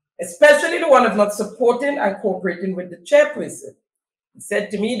 especially the one of not supporting and cooperating with the chairperson. He said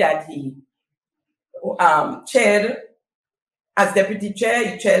to me that he chaired, as deputy chair,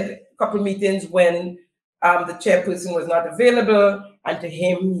 he chaired a couple meetings when the chairperson was not available, and to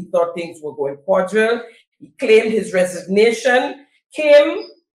him, he thought things were going cordial. He claimed his resignation came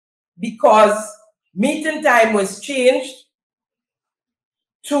because meeting time was changed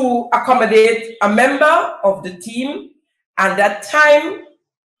to accommodate a member of the team, and that time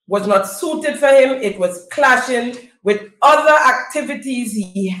was not suited for him. It was clashing with other activities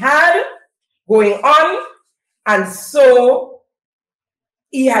he had going on, and so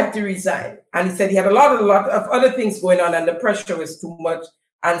he had to resign. And he said he had a lot of other things going on, and the pressure was too much,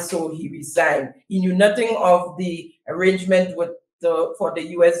 and so he resigned. He knew nothing of the arrangement with for the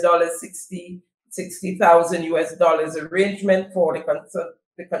US dollars, $60,000 US arrangement for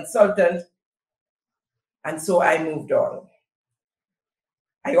the consultant, and so I moved on.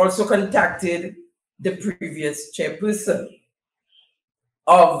 I also contacted the previous chairperson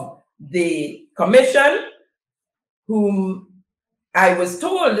of the commission, whom I was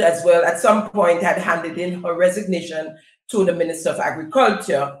told as well at some point had handed in her resignation to the Minister of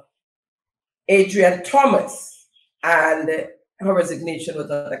Agriculture, Adrian Thomas, and her resignation was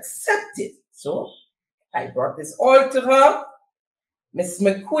not accepted. So I brought this all to her. Ms.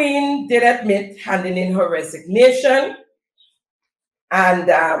 McQueen did admit handing in her resignation,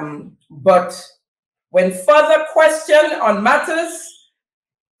 and but when further questioned on matters,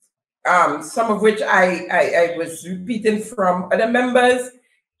 some of which I was repeating from other members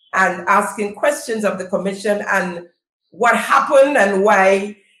and asking questions of the commission and what happened and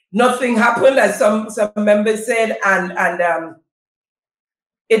why nothing happened, as some members said, and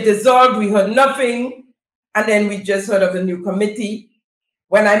it dissolved, we heard nothing, and then we just heard of a new committee.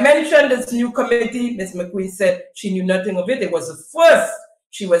 When I mentioned this new committee, Ms. McQueen said she knew nothing of it. It was the first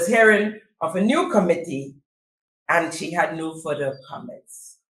she was hearing of a new committee, and she had no further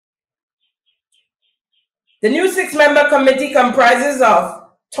comments. The new 6-member committee comprises of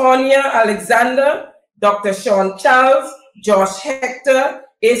Tonya Alexander, Dr. Sean Charles, Josh Hector,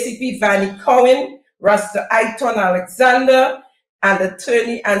 ACP Vanny Cohen, Rasta Aiton Alexander, and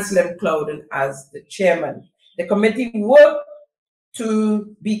Attorney Anselm Clouden as the chairman. The committee worked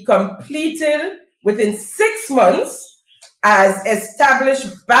to be completed within 6 months as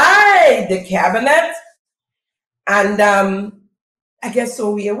established by the cabinet, and I guess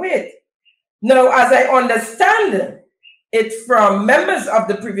so we await. Now, as I understand it from members of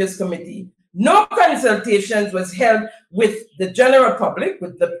the previous committee, no consultations was held with the general public,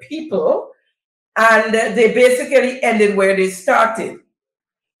 with the people, and they basically ended where they started.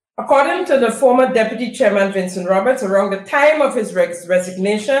 According to the former deputy chairman, Vincent Roberts, around the time of his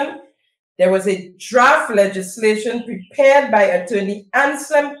resignation, there was a draft legislation prepared by Attorney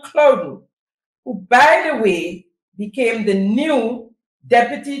Anselm Clouden, who, by the way, became the new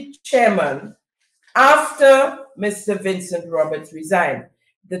deputy chairman after Mr. Vincent Roberts resigned.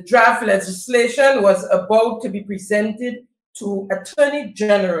 The draft legislation was about to be presented to Attorney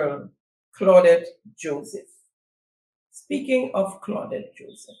General Claudette Joseph. Speaking of Claudette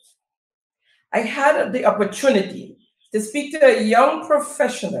Joseph, I had the opportunity to speak to a young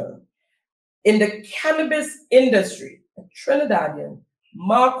professional in the cannabis industry, a Trinidadian,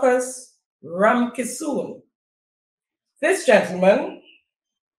 Marcus Ramkisoon. This gentleman,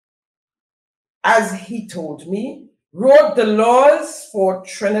 as he told me, wrote the laws for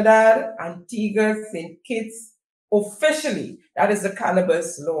Trinidad, Antigua, St. Kitts officially. That is the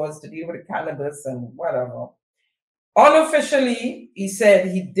cannabis laws to deal with cannabis and whatever. Unofficially, he said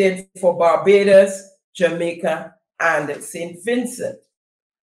he did for Barbados, Jamaica, and St. Vincent.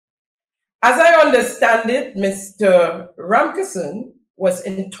 As I understand it, Mr. Ramkissoon was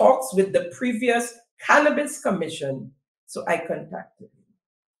in talks with the previous Cannabis Commission, so I contacted him.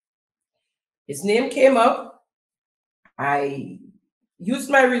 His name came up. I used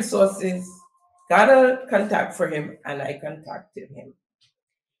my resources, got a contact for him, and I contacted him.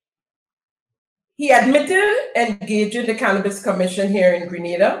 He admitted engaging the Cannabis Commission here in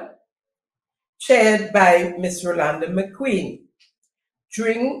Grenada, chaired by Ms. Rolanda McQueen.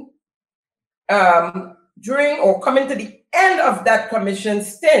 During or coming to the end of that commission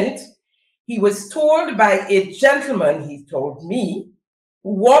stint, he was told by a gentleman, he told me,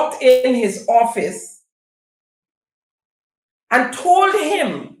 who walked in his office and told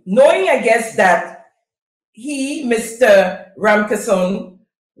him, knowing, I guess, that he, Mr. Ramkissoon,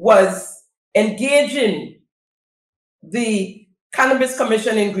 was engaging the Cannabis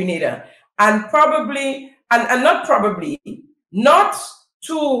Commission in Grenada, and probably, and not probably, not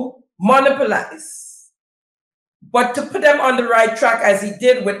to monopolize, but to put them on the right track as he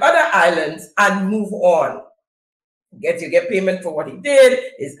did with other islands and move on. You get payment for what he did,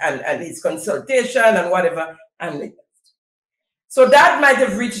 and his consultation and whatever. And so that might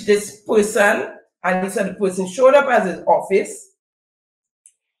have reached this person, and he said the person showed up at his office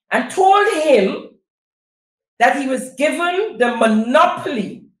and told him that he was given the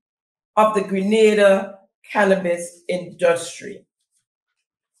monopoly of the Grenada cannabis industry.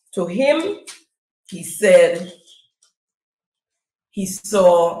 To him, he said he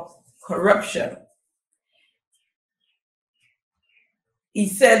saw corruption. He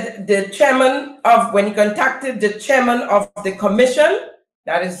said the chairman of, when he contacted the chairman of the commission,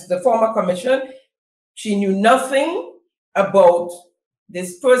 that is the former commission, she knew nothing about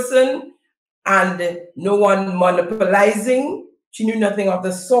this person and no one monopolizing. She knew nothing of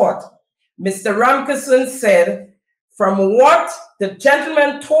the sort. Mr. Ramkissoon said, from what the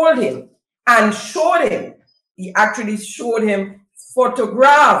gentleman told him and showed him, he actually showed him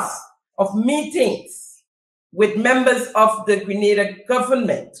photographs of meetings with members of the Grenada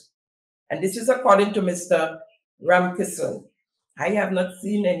government. And this is according to Mr. Ramkissoon. I have not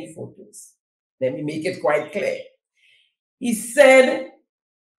seen any photos. Let me make it quite clear. He said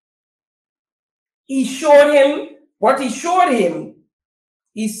he showed him, what he showed him,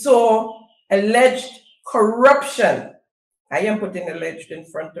 he saw alleged corruption. I am putting alleged in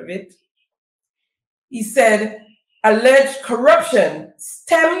front of it. He said alleged corruption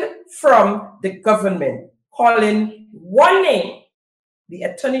stemmed from the government, calling one name, the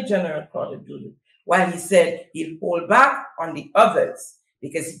Attorney General Carter Dooley, while he said he'll hold back on the others,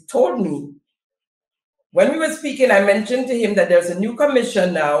 because he told me, when we were speaking, I mentioned to him that there's a new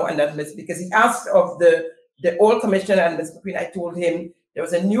commission now, and that because he asked of the old commission and Ms. McQueen, I told him there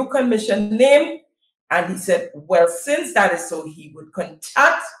was a new commission name, and he said, well, since that is so, he would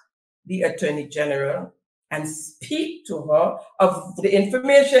contact the Attorney General and speak to her of the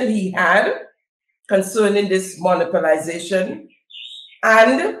information he had concerning this monopolization,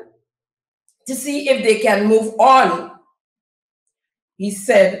 and to see if they can move on. He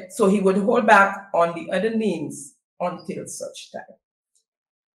said, so he would hold back on the other names until such time.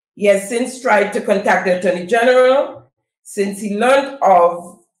 He has since tried to contact the Attorney General since he learned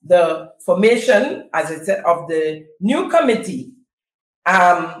of the formation, as I said, of the new committee.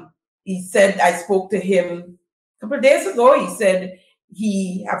 He said, I spoke to him a couple of days ago. He said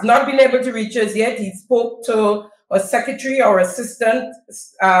he have not been able to reach us yet. He spoke to a secretary or assistant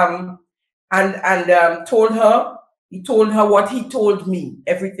and told her, he told her what he told me,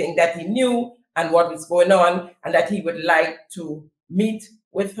 everything that he knew and what was going on, and that he would like to meet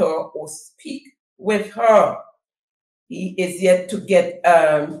with her or speak with her. He is yet to get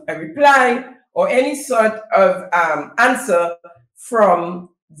a reply or any sort of answer from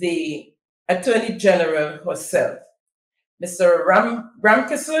the Attorney General herself. Mr.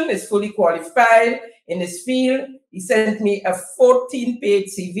 Ramkissoon is fully qualified in his field. He sent me a 14-page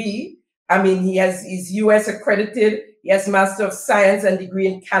CV. I mean, he's US accredited. He has Master of Science and degree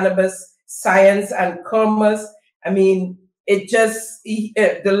in Cannabis Science and Commerce. I mean, it just,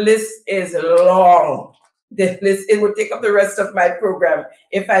 the list is long. The list, it would take up the rest of my program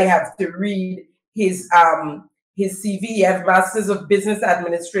if I have to read his CV. He has Masters of Business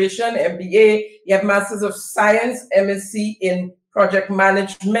Administration, MBA. He has Masters of Science, MSc in Project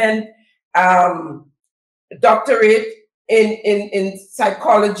Management, doctorate in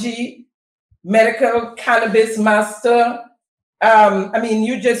psychology, medical cannabis master. I mean,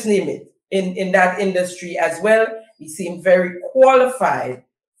 you just name it in that industry as well. He seemed very qualified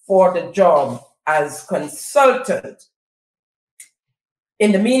for the job as consultant.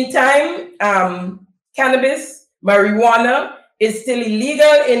 In the meantime, cannabis, marijuana is still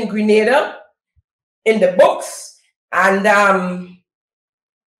illegal in Grenada in the books, and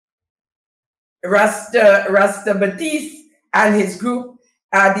Rasta Batiste and his group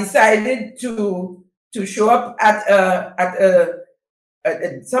decided to show up at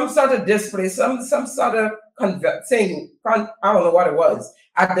some sort of display, some sort of thing, I don't know what it was,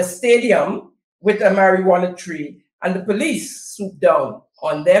 at the stadium with a marijuana tree, and the police swooped down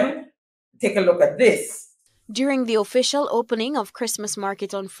on them. Take a look at this. During the official opening of Christmas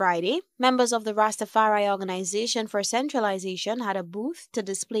Market on Friday, members of the Rastafari Organization for Centralization had a booth to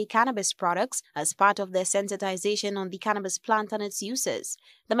display cannabis products as part of their sensitization on the cannabis plant and its uses.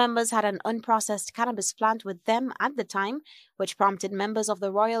 The members had an unprocessed cannabis plant with them at the time, which prompted members of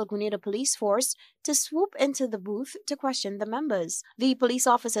the Royal Grenada Police Force to swoop into the booth to question the members. The police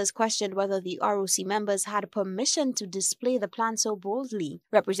officers questioned whether the ROC members had permission to display the plant so boldly.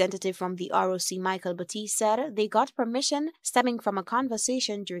 Representative from the ROC, Michael Batiste, said they got permission stemming from a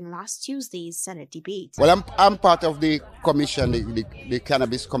conversation during last Tuesday's Senate debate. Well, I'm part of the commission, the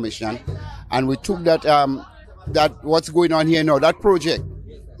Cannabis Commission, and we took that what's going on here now, that project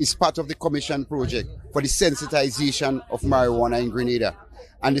is part of the commission project for the sensitization of marijuana in Grenada.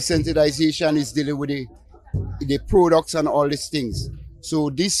 And the sensitization is dealing with the products and all these things. So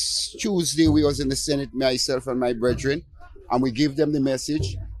this Tuesday we was in the Senate, myself and my brethren, and we gave them the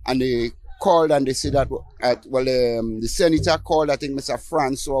message, and they called and they said that, the senator called, I think Mr.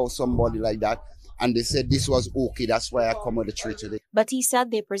 Francois or somebody like that, and they said this was okay. That's why I come on the tree today. But he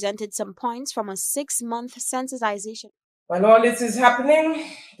said they presented some points from a 6-month sensitization. While all this is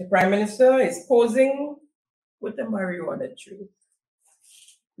happening, the Prime Minister is posing with the marijuana tree.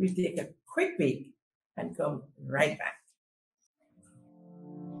 We take a quick break and come right back.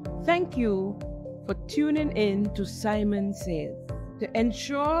 Thank you for tuning in to Simon Says. To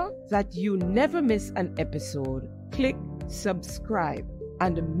ensure that you never miss an episode, click subscribe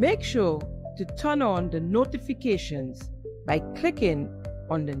and make sure to turn on the notifications by clicking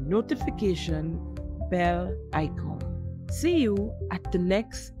on the notification bell icon. See you at the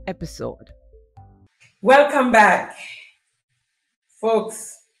next episode. Welcome back.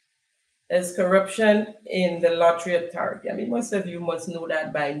 Folks, there's corruption in the Lottery Authority. I mean, most of you must know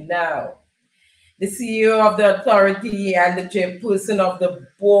that by now. The CEO of the authority and the chairperson of the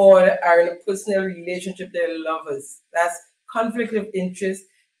board are in a personal relationship. They're lovers. That's conflict of interest,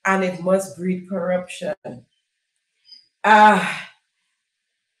 and it must breed corruption.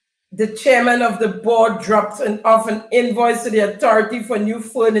 The chairman of the board dropped off an invoice to the authority for new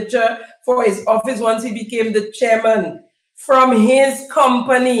furniture for his office once he became the chairman from his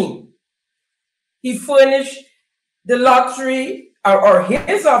company. He furnished the lottery or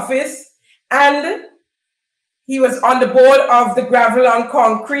his office, and he was on the board of the Gravel and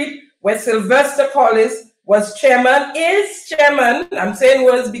Concrete, where Sylvester Collis was chairman, is chairman. I'm saying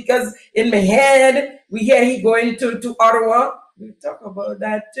was because in my head, we hear he going to Ottawa. We'll talk about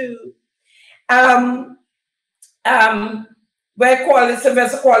that too. Where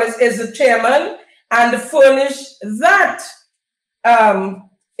Sylvester Collis is the chairman, and furnished that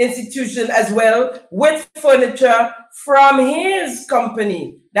institution as well with furniture from his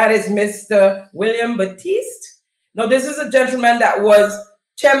company. That is Mr. William Batiste. Now, this is a gentleman that was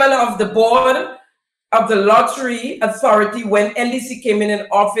chairman of the board of the Lottery Authority when NDC came in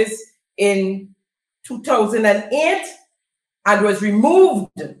office in 2008 and was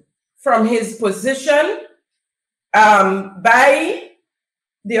removed from his position by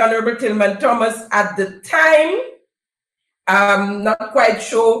the Honorable Tillman Thomas at the time. Not quite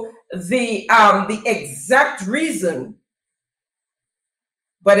sure the exact reason,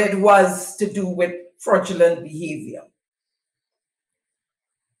 but it was to do with fraudulent behavior,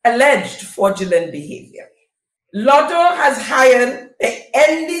 alleged fraudulent behavior. Lotto has hired the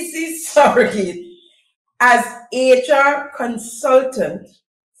NDC surrogate as HR consultant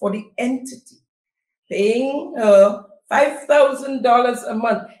for the entity, paying her $5,000 a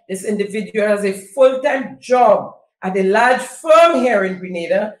month. This individual has a full-time job at a large firm here in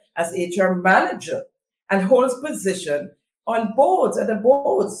Grenada as HR manager and holds position on boards, at the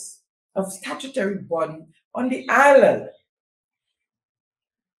boards of statutory body on the island.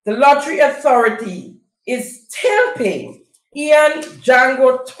 The Lottery Authority is still paying Ian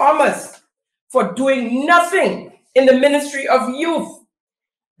Django Thomas for doing nothing in the Ministry of Youth.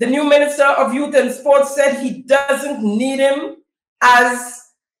 The new Minister of Youth and Sports said he doesn't need him as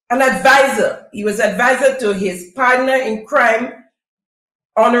an advisor. He was advisor to his partner in crime,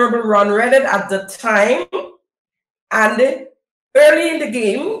 Honorable Ron Reddit, at the time. And early in the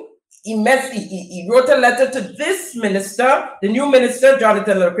game, he wrote a letter to this minister, the new minister,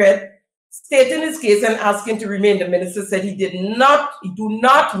 Jonathan Lacrette, stating his case and asking to remain. The minister said he do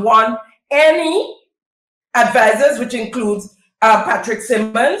not want any advisors, which includes Patrick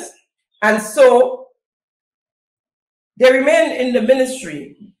Simmons, and so they remain in the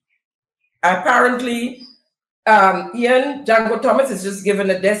ministry. Apparently, Ian Django Thomas is just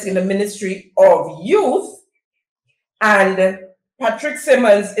given a desk in the Ministry of Youth, and Patrick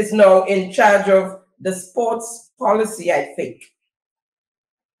Simmons is now in charge of the sports policy, I think.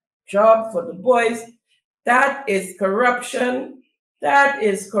 Job for the boys. That is corruption. That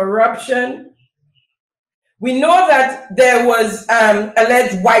is corruption. We know that there was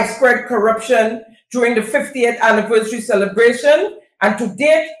alleged widespread corruption during the 50th anniversary celebration, and to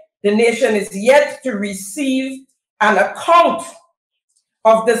date, the nation is yet to receive an account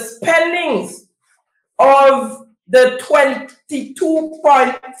of the spendings of the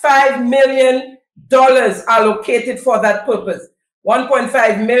 $22.5 million allocated for that purpose.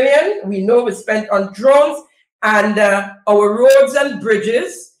 1.5 million, we know, was spent on drones, and our roads and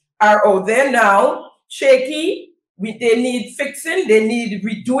bridges are out there now, shaky. They need fixing, they need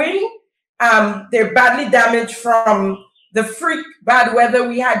redoing. They're badly damaged from the freak bad weather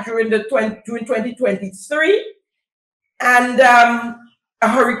we had during 2023, and a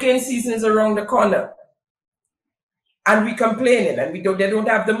hurricane season is around the corner. And we complaining, and they don't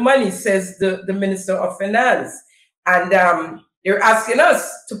have the money, says the Minister of Finance. And they're asking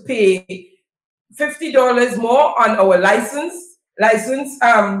us to pay $50 more on our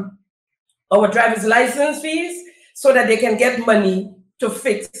our driver's license fees, so that they can get money to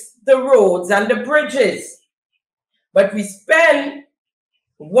fix the roads and the bridges. But we spend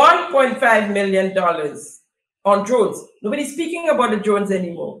 $1.5 million on drones. Nobody's speaking about the drones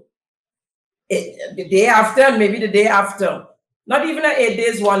anymore. The day after, and maybe the day after. Not even an 8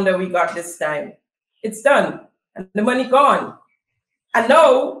 days wonder we got this time. It's done, and the money gone. And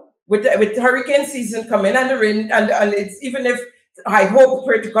now, with hurricane season coming and the rain, and it's, even if I hope,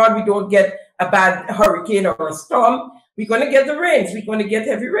 pray to God, we don't get a bad hurricane or a storm, we're going to get the rains. We're going to get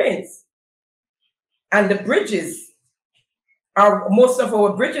heavy rains. And the bridges, most of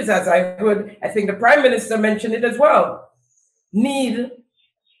our bridges, as I heard, I think the Prime Minister mentioned it as well, need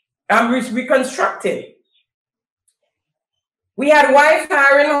reconstructing. We had wife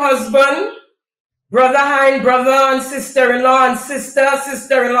hiring husband, brother hiring brother, and sister-in-law and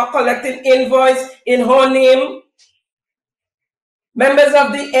sister-in-law collecting invoice in her name. Members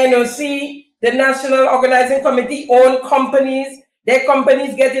of the NOC, the National Organizing Committee, own companies. Their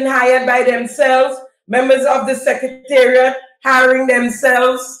companies getting hired by themselves. Members of the Secretariat hiring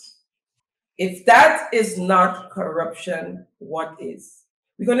themselves. If that is not corruption, what is?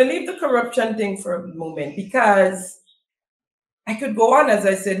 We're going to leave the corruption thing for a moment, because I could go on, as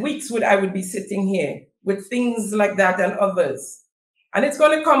I said, weeks I would be sitting here with things like that and others. And it's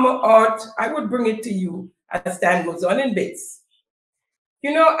going to come out, I would bring it to you as time goes on in bits.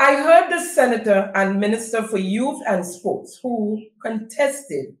 You know, I heard the Senator and Minister for Youth and Sports who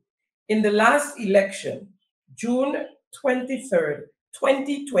contested in the last election, June 23rd,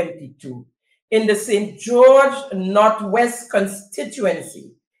 2022, in the St. George Northwest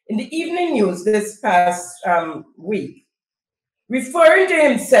constituency, in the evening news this past week, referring to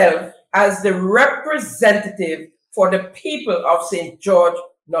himself as the representative for the people of St. George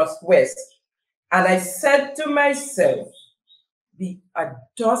Northwest. And I said to myself, the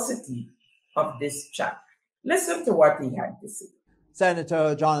audacity of this chap. Listen to what he had to say.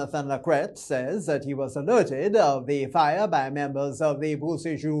 Senator Jonathan Lacrette says that he was alerted of the fire by members of the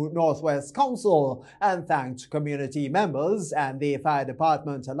Bruce-Jew Northwest Council and thanked community members and the fire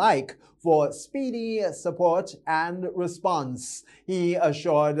department alike for speedy support and response. He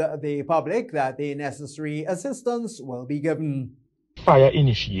assured the public that the necessary assistance will be given. Fire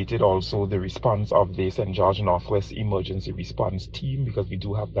initiated also the response of the St. George Northwest Emergency Response Team, because we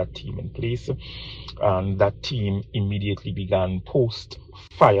do have that team in place, and that team immediately began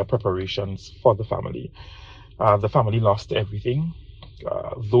post-fire preparations for the family. The family lost everything,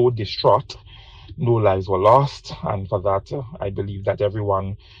 though distraught. No lives were lost, and for that I believe that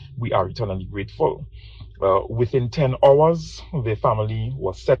everyone, we are eternally grateful. Within 10 hours, the family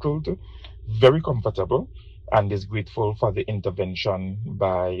was settled, very comfortable, and is grateful for the intervention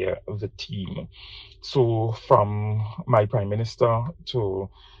by the team. So from my Prime Minister to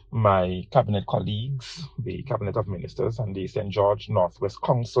my cabinet colleagues, the Cabinet of Ministers and the St. George Northwest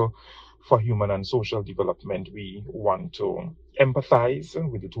Council for Human and Social Development, we want to empathize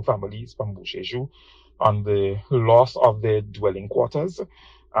with the two families from Bruce-Jew on the loss of their dwelling quarters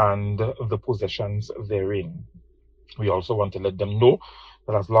and the possessions therein. We also want to let them know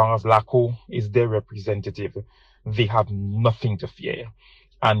that as long as LACO is their representative, they have nothing to fear.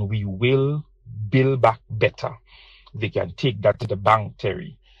 And we will build back better. They can take that to the bank,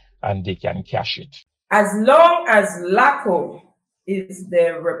 Terry, and they can cash it. As long as LACO is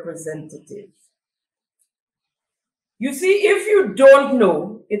their representative. You see, if you don't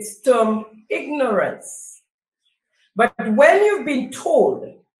know, it's termed ignorance. But when you've been told,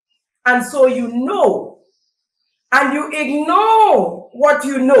 and so you know, and you ignore what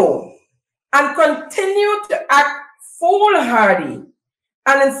you know, and continue to act foolhardy,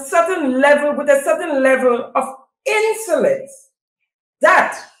 and with a certain level of insolence,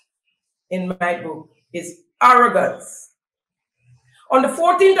 that, in my book, is arrogance. On the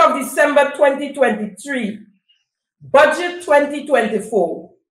 14th of December 2023, Budget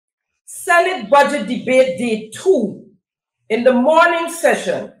 2024, Senate Budget Debate Day 2, in the morning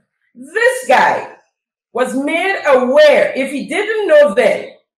session, this guy was made aware, if he didn't know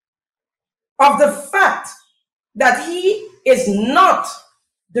then, of the fact that he is not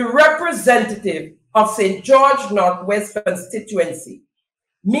the representative of St. George Northwest constituency,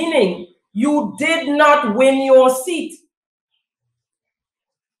 meaning you did not win your seat.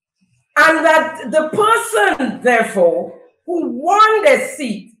 And that the person, therefore, who won their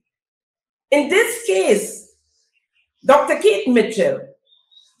seat, in this case, Dr. Keith Mitchell,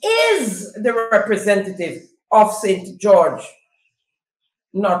 is the representative of St. George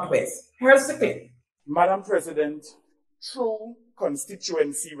Northwest. Here's the clip. Madam President, true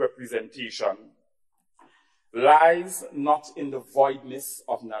constituency representation lies not in the voidness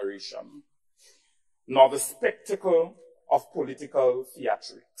of narration, nor the spectacle of political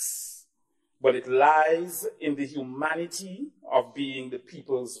theatrics, but it lies in the humanity of being the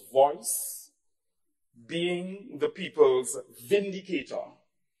people's voice, being the people's vindicator,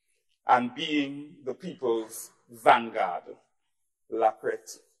 and being the people's vanguard.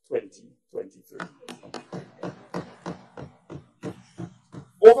 Lacrette 2023.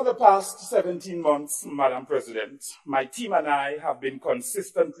 Over the past 17 months, Madam President, my team and I have been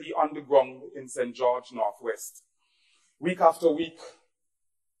consistently on the ground in St. George Northwest, week after week,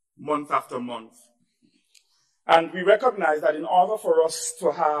 month after month. And we recognize that in order for us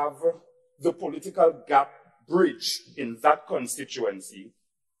to have the political gap bridged in that constituency,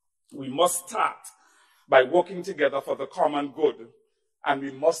 we must start by working together for the common good, and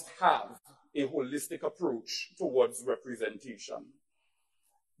we must have a holistic approach towards representation.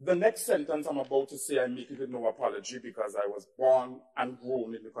 The next sentence I'm about to say, I make it with no apology because I was born and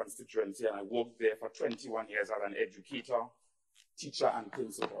grown in the constituency and I worked there for 21 years as an educator, teacher, and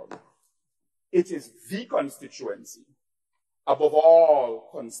principal. It is the constituency, above all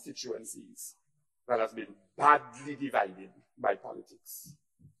constituencies, that has been badly divided by politics.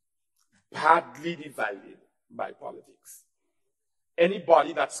 Badly divided by politics.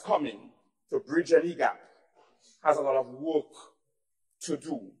 Anybody that's coming to bridge any gap has a lot of work to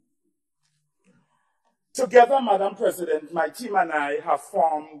do. Together, Madam President, my team and I have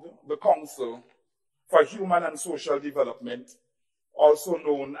formed the Council for Human and Social Development, also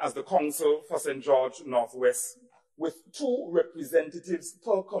known as the Council for St. George Northwest, with 2 representatives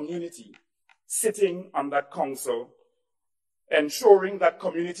per community sitting on that council, ensuring that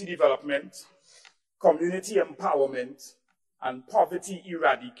community development, community empowerment, and poverty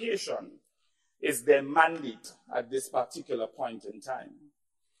eradication is their mandate at this particular point in time.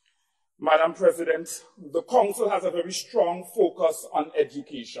 Madam President, the Council has a very strong focus on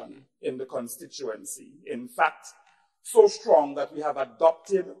education in the constituency. In fact, so strong that we have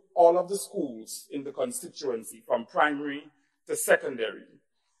adopted all of the schools in the constituency, from primary to secondary.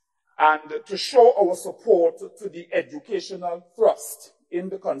 And to show our support to the educational thrust in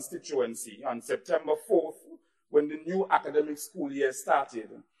the constituency on September 4th, when the new academic school year started,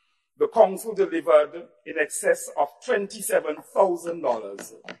 the Council delivered in excess of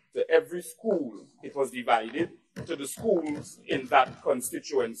 $27,000 to every school. It was divided to the schools in that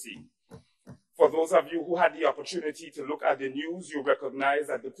constituency. For those of you who had the opportunity to look at the news, you recognize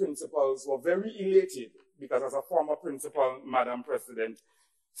that the principals were very elated because, as a former principal, Madam President,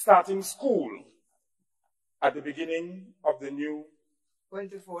 starting school at the beginning of the new...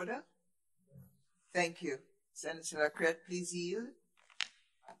 Point of order. Thank you. Senator Lacrette, please yield.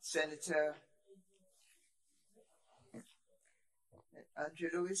 Senator Andrew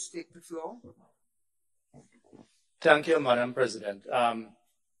Lewis, take the floor. Thank you, Madam President.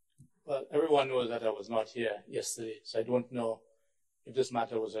 Well, everyone knows that I was not here yesterday, so I don't know if this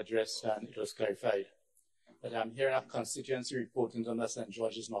matter was addressed and it was clarified. But I'm here at constituency reporting under St.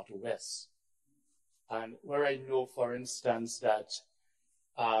 George's Northwest. And where I know, for instance, that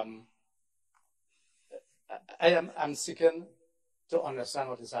I'm seeking to understand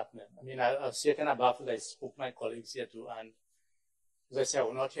what is happening. I mean, I was kind of baffled. I spoke to my colleagues here too, and as I said, I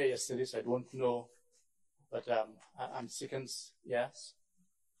was not here yesterday, so I don't know. But I'm seeking, yes.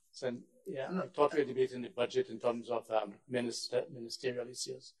 So yeah, I thought we were debating the budget in terms of ministerial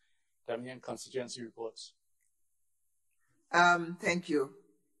issues, and constituency reports. Thank you.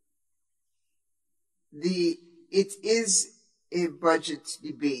 It is a budget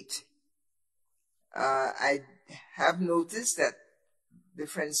debate. I have noticed that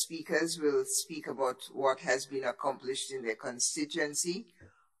different speakers will speak about what has been accomplished in their constituency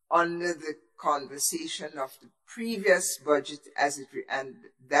under the conversation of the previous budget and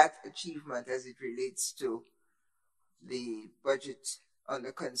that achievement as it relates to the budget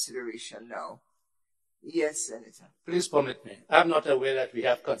under consideration now. Yes, Senator. Please permit me. I'm not aware that we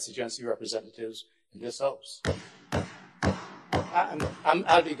have constituency representatives in this House.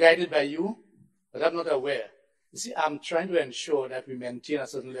 I'll be guided by you, but I'm not aware. You see, I'm trying to ensure that we maintain a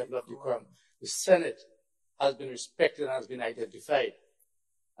certain level of decorum. The Senate has been respected and has been identified,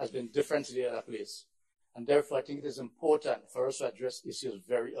 has been different to the other place. And therefore, I think it is important for us to address issues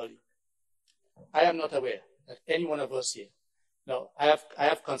very early. I am not aware that any one of us here. Now, I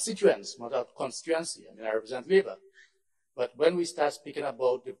have constituents, not a constituency. I mean, I represent Labour. But when we start speaking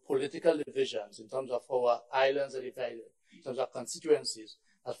about the political divisions in terms of how our islands are divided, in terms of constituencies,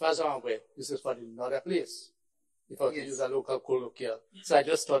 as far as I'm aware, this is for another place. If I use a local colloquial. So I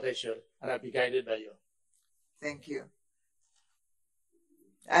just thought I should, and I'll be guided by you. Thank you.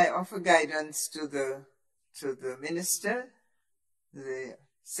 I offer guidance to the minister, the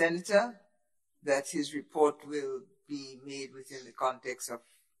senator, that his report will be made within the context of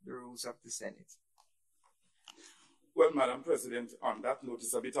the rules of the Senate. Well, Madam President, on that note,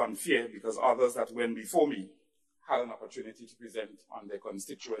 it's a bit unfair because others that went before me had an opportunity to present on their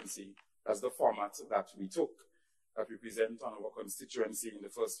constituency. That's the format that we took, that we present on our constituency in the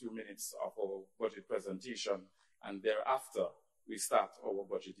first few minutes of our budget presentation, and thereafter we start our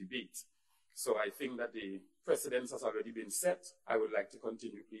budget debate. So I think that the precedence has already been set. I would like to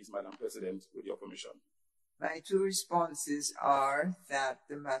continue, please, Madam President, with your permission. My two responses are that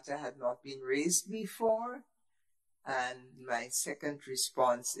the matter had not been raised before, and my second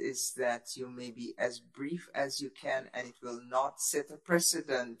response is that you may be as brief as you can, and it will not set a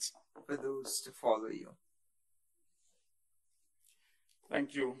precedent for those to follow you.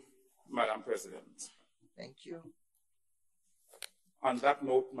 Thank you, Madam President. Thank you. On that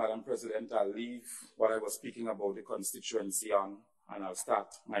note, Madam President, I'll leave what I was speaking about the constituency on, and I'll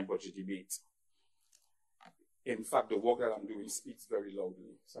start my budget debate. In fact, the work that I'm doing speaks very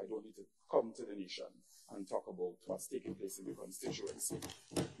loudly, so I don't need to come to the nation and talk about what's taking place in the constituency.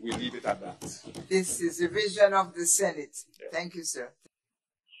 We'll leave it at that. This is a vision of the Senate. Yeah. Thank you, sir.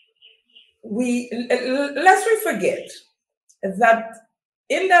 Lest we forget that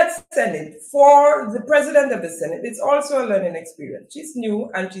in that Senate, for the president of the Senate, it's also a learning experience. She's new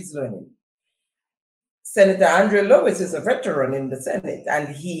and she's learning. Senator Andrew Lewis is a veteran in the Senate,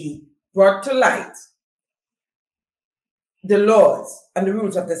 and he brought to light the laws and the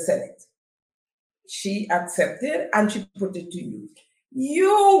rules of the Senate. She accepted and she put it to you.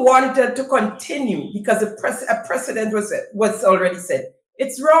 You wanted to continue because a precedent was already set.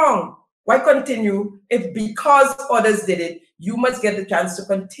 It's wrong. Why continue if because others did it, you must get the chance to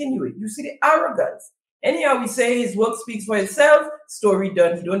continue it? You see the arrogance. Anyhow, we say his work speaks for itself, story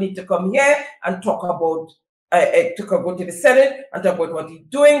done. You don't need to come here and talk about, to go to the Senate and talk about what he's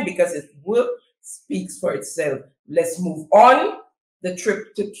doing because his work speaks for itself. Let's move on. The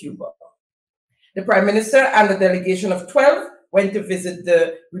trip to Cuba. The Prime Minister and the delegation of 12 went to visit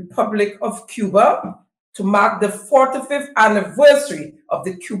the Republic of Cuba to mark the 45th anniversary of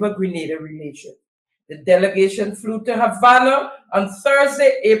the Cuba-Grenada relation. The delegation flew to Havana on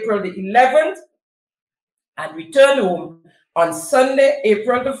Thursday, April the 11th, and returned home on Sunday,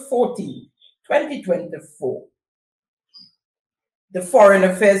 April the 14th, 2024. The Foreign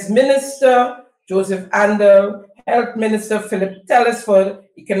Affairs Minister, Joseph Andel, Health Minister Philip Telesford,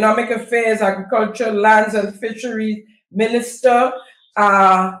 Economic Affairs, Agriculture, Lands and Fisheries Minister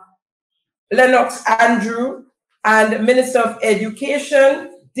Lennox Andrew, and Minister of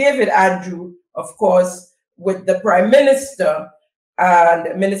Education David Andrew, of course, with the Prime Minister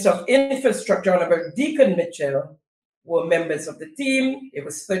and Minister of Infrastructure, Honorable Deacon Mitchell, were members of the team. It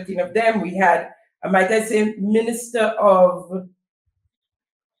was 13 of them. We had, might I say, Minister of,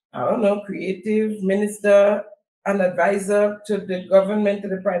 I don't know, Creative, Minister and Advisor to the government, to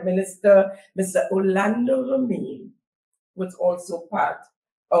the Prime Minister, Mr. Orlando Romain, was also part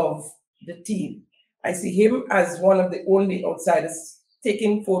of the team. I see him as one of the only outsiders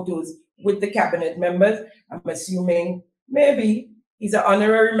taking photos with the cabinet members. I'm assuming maybe He's an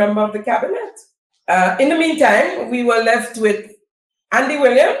honorary member of the cabinet. In the meantime, we were left with Andy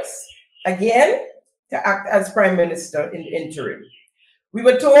Williams, again, to act as Prime Minister in the interim. We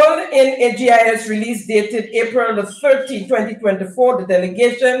were told in a GIS release dated April the 13th, 2024, the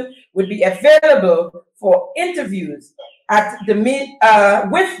delegation would be available for interviews at the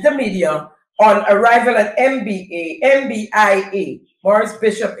with the media on arrival at MBIA, Morris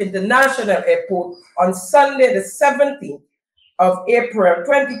Bishop International Airport, on Sunday the 17th of April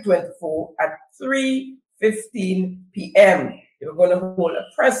 2024 at 3:15 p.m. They were going to hold a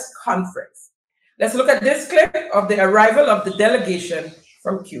press conference. Let's look at this clip of the arrival of the delegation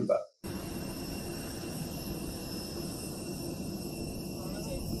from Cuba.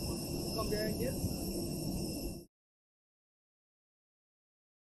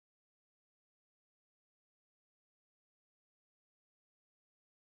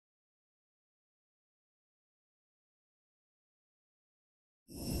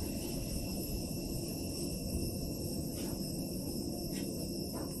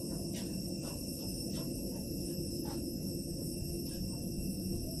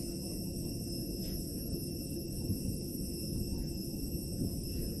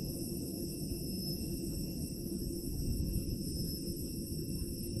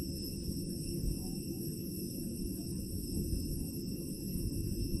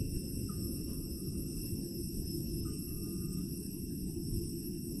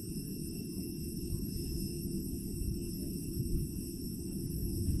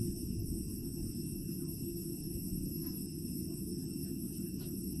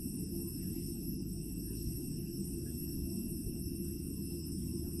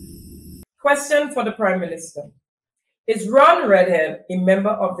 Question for the Prime Minister. Is Ron Redhead a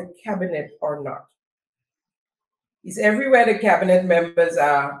member of the cabinet or not? He's everywhere the cabinet members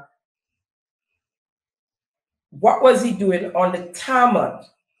are. What was he doing on the tarmac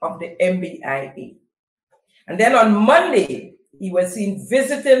of the MBIA? And then on Monday, he was seen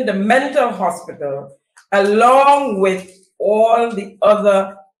visiting the mental hospital along with all the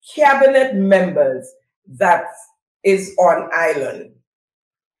other cabinet members that is on island.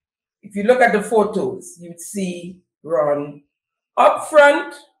 If you look at the photos, you'd see Ron up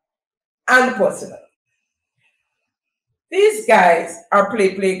front and personal. These guys are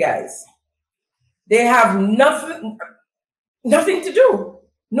play guys. They have nothing to do,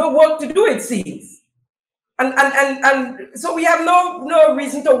 no work to do, it seems. And so we have no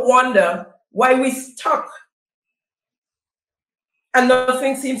reason to wonder why we're stuck and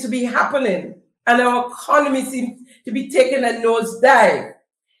nothing seems to be happening and our economy seems to be taking a nosedive.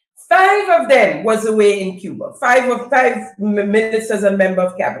 5 of them was away in Cuba. 5 ministers and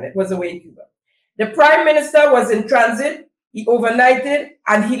members of cabinet was away in Cuba. The Prime Minister was in transit, he overnighted,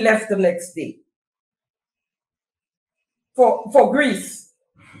 and he left the next day for Greece.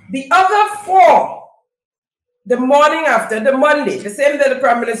 The other 4, the morning after, the Monday, the same day the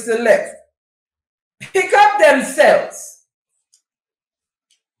Prime Minister left, pick up themselves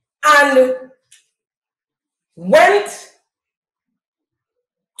and went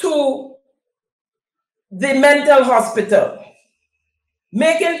to the mental hospital,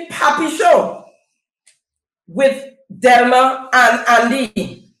 making Papi show with Delma and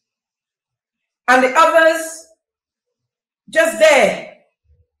Andy. And the others just there,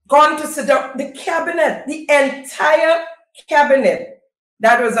 gone to sit down. The cabinet, the entire cabinet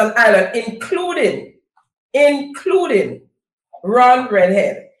that was on island, including Ron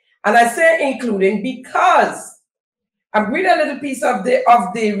Redhead. And I say including because I'm reading a little piece of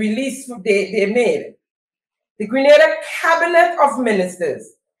the release they made. The Grenada Cabinet of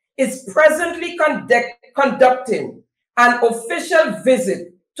Ministers is presently conducting an official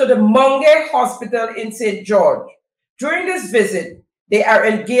visit to the Monge Hospital in St. George. During this visit, they are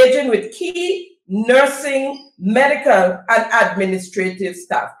engaging with key nursing, medical, and administrative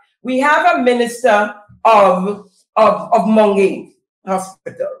staff. We have a minister of Monge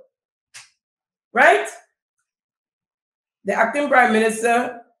Hospital, right? The acting Prime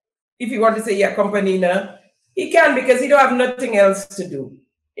Minister, if you want to say yeah, company now, he can because he don't have nothing else to do.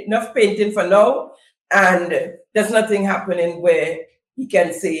 Enough painting for now, and there's nothing happening where he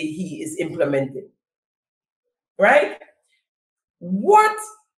can say he is implementing. Right? What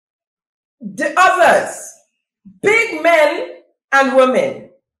the others, big men and women,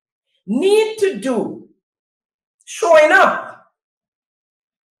 need to do showing up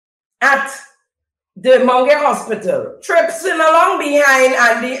at the Monge Hospital, traipsing along behind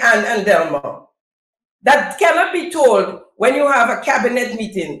Andy and Delma. That cannot be told when you have a cabinet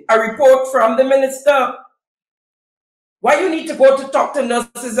meeting, a report from the minister. Why you need to go to talk to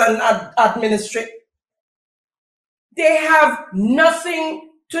nurses and administrate? They have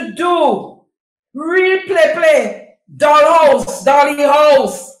nothing to do. Real play. Dollhouse, dolly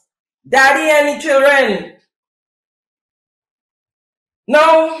house, daddy and the children.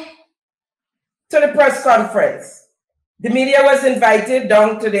 Now, to the press conference. The media was invited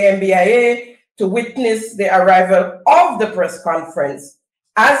down to the MBIA to witness the arrival of the press conference.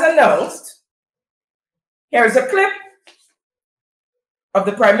 As announced, here is a clip of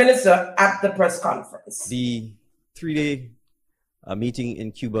the Prime Minister at the press conference. The three-day meeting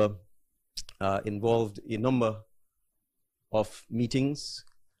in Cuba involved a number of meetings.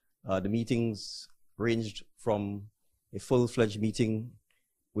 The meetings ranged from a full-fledged meeting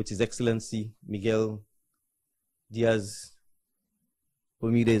with His Excellency Miguel Diaz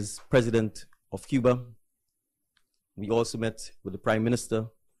Bermudez, President of Cuba. We also met with the Prime Minister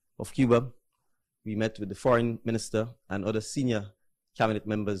of Cuba. We met with the Foreign Minister and other senior cabinet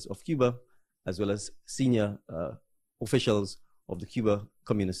members of Cuba, as well as senior officials of the Cuba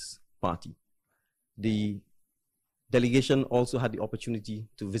Communist Party. The delegation also had the opportunity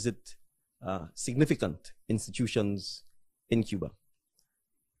to visit significant institutions in Cuba.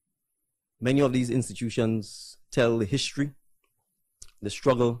 Many of these institutions tell the history, the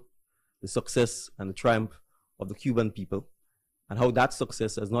struggle, the success, and the triumph of the Cuban people, and how that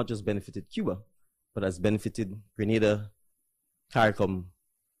success has not just benefited Cuba, but has benefited Grenada, CARICOM,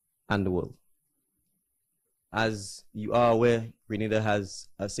 and the world. As you are aware, Grenada has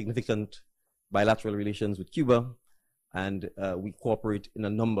significant bilateral relations with Cuba, and we cooperate in a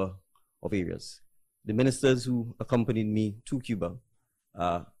number of areas. The ministers who accompanied me to Cuba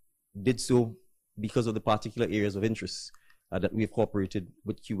did so because of the particular areas of interest that we have cooperated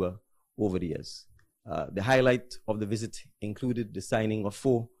with Cuba over the years. The highlight of the visit included the signing of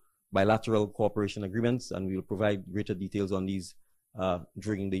 4 bilateral cooperation agreements, and we will provide greater details on these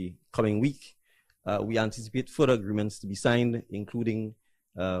during the coming week. We anticipate further agreements to be signed, including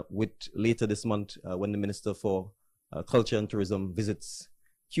with later this month when the Minister for Culture and Tourism visits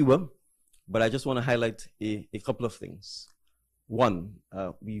Cuba. But I just want to highlight a couple of things. One,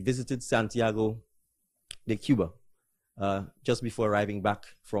 we visited Santiago de Cuba just before arriving back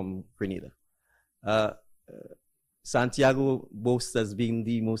from Grenada. Santiago boasts as being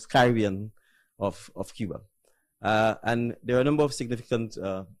the most Caribbean of Cuba. And there are a number of significant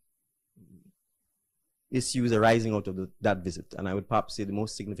issues arising out of that visit, and I would perhaps say the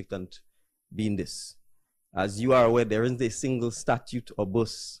most significant being this. As you are aware, there isn't a single statue or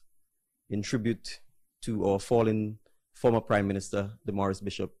bus in tribute to our fallen former Prime Minister, the Morris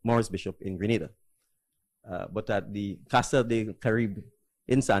Bishop in Grenada. But at the Casa de Caribe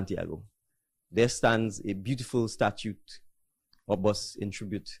in Santiago, there stands a beautiful statue or bus in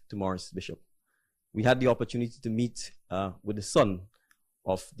tribute to Morris Bishop. We had the opportunity to meet with the son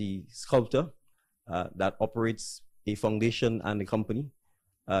of the sculptor that operates a foundation and a company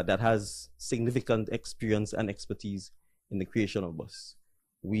that has significant experience and expertise in the creation of bus.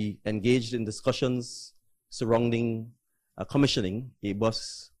 We engaged in discussions surrounding commissioning a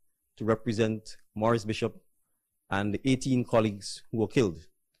bus to represent Morris Bishop and the 18 colleagues who were killed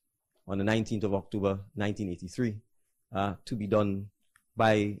on the 19th of October, 1983, to be done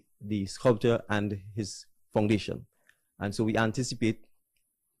by the sculptor and his foundation. And so we anticipate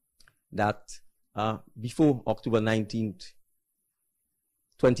that before October 19th,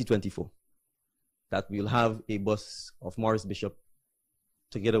 2024, that we'll have a bus of Morris Bishop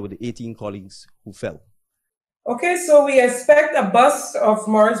together with the 18 colleagues who fell. Okay, so we expect a bust of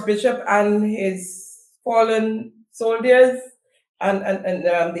Morris Bishop and his fallen soldiers and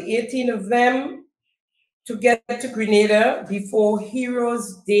the 18 of them to get to Grenada before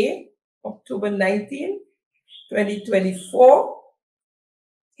Heroes Day, October 19, 2024.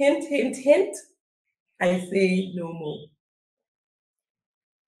 Hint, hint, hint. I say no more.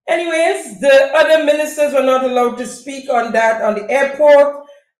 Anyways, the other ministers were not allowed to speak on that on the airport.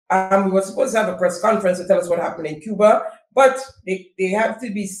 We were supposed to have a press conference to tell us what happened in Cuba, but they have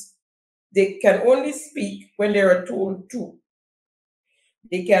to be, they can only speak when they are told to.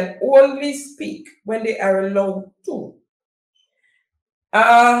 They can only speak when they are allowed to.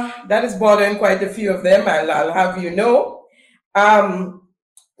 That is bothering quite a few of them, I'll have you know.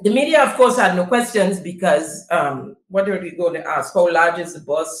 The media, of course, had no questions because what are they going to ask? How large is the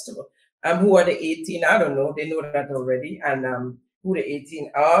bust? Who are the 18? I don't know. They know that already. And who the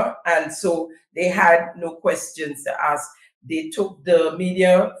 18 are. And so they had no questions to ask. They took the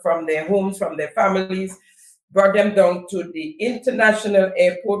media from their homes, from their families, brought them down to the international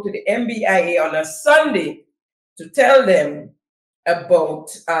airport, to the MBIA on a Sunday to tell them about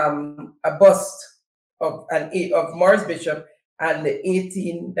a bust of Morris Bishop and the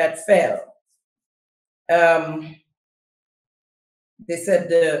 18 that fell. they said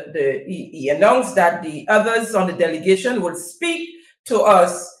he announced that the others on the delegation will speak to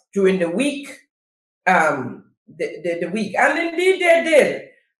us during the week, the week. And indeed they did.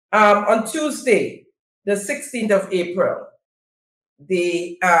 On Tuesday, the 16th of April,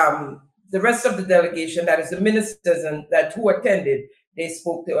 the rest of the delegation, that is the ministers and that who attended, they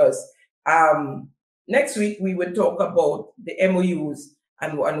spoke to us. Next week, we will talk about the MOUs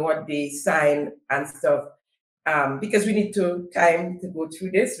and what they sign and stuff, because we need time to go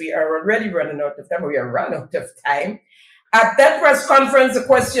through this. We are already running out of time. We are running out of time. At that press conference, the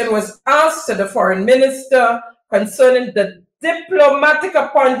question was asked to the foreign minister concerning the diplomatic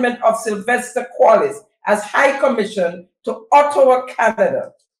appointment of Sylvester Quallis as High Commission to Ottawa,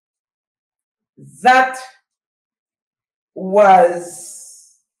 Canada. That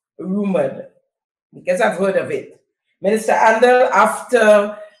was rumored, because I've heard of it. Minister Andel,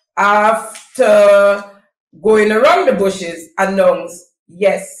 after going around the bushes, announced,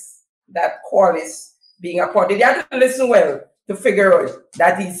 yes, that Quallis being appointed. You have to listen well to figure out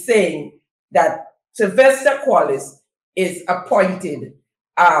that he's saying that Sylvester Quallis is appointed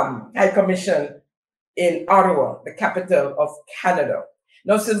High Commission in Ottawa, the capital of Canada.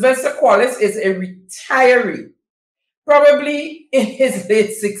 Now, Sylvester Quallis is a retiree, probably in his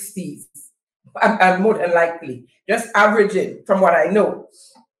late 60s, and more than likely, just averaging from what I know.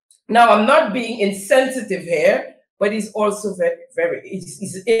 Now, I'm not being insensitive here, but he's also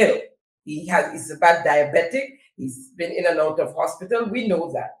he's ill. He's a bad diabetic. He's been in and out of hospital. We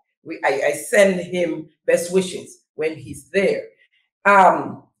know that. I send him best wishes when he's there.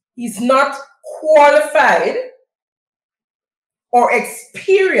 He's not qualified or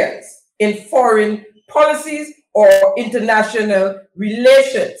experienced in foreign policies or international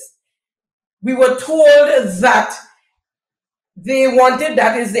relations. We were told that they wanted,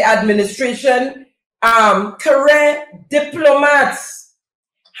 that is the administration, career diplomats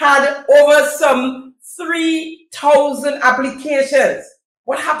had over some 3,000 applications.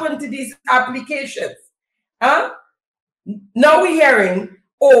 What happened to these applications? Now we're hearing,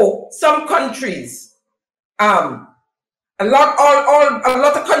 oh, some countries, a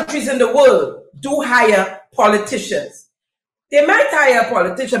lot of countries in the world do hire politicians. They might hire a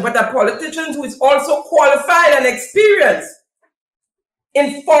politician, but a politician who is also qualified and experienced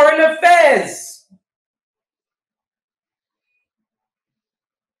in foreign affairs.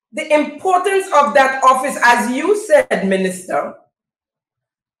 The importance of that office, as you said, Minister,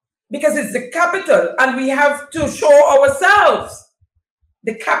 because it's the capital and we have to show ourselves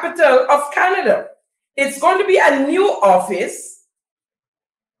the capital of Canada. It's going to be a new office,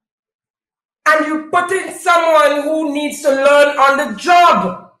 and you put in someone who needs to learn on the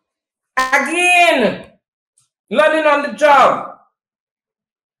job. Again, learning on the job.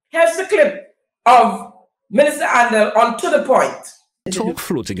 Here's the clip of Minister Andel on To The Point. Talk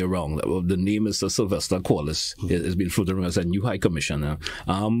floating around that the name is Sylvester Quallis has been floating around as a new High Commissioner.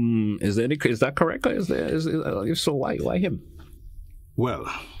 Is that correct? Or if so, why him?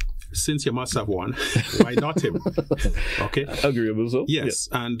 Well, since you must have one, why not him? Okay, agreeable. So yes,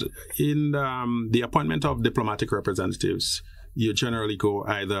 and in the appointment of diplomatic representatives, you generally go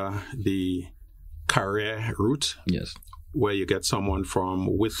either the career route, yes, where you get someone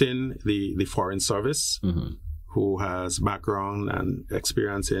from within the foreign service. Mm-hmm. Who has background and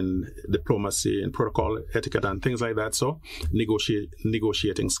experience in diplomacy and protocol etiquette and things like that, so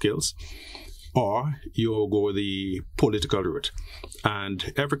negotiating skills. Or you go the political route.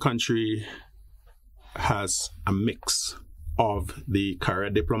 And every country has a mix of the career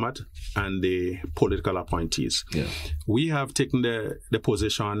diplomat and the political appointees. Yeah. We have taken the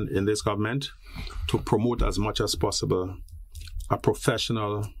position in this government to promote as much as possible a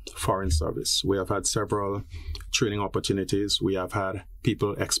professional foreign service. We have had several training opportunities. We have had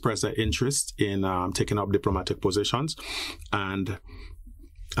people express their interest in taking up diplomatic positions. And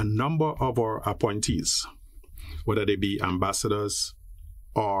a number of our appointees, whether they be ambassadors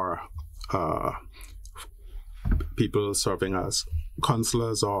or people serving as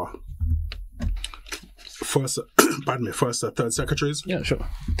consulars or first or third secretaries. Yeah, sure.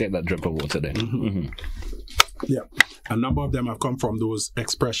 Take that drip of water there. Mm-hmm. Mm-hmm. Yeah. A number of them have come from those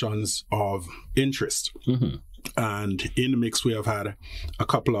expressions of interest. Mm-hmm. And in the mix, we have had a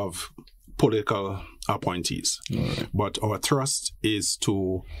couple of political appointees. Right. But our thrust is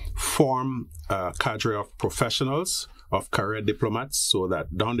to form a cadre of professionals, of career diplomats, so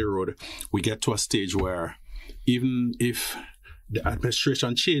that down the road, we get to a stage where even if the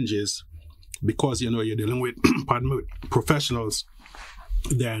administration changes, because, you're dealing with professionals,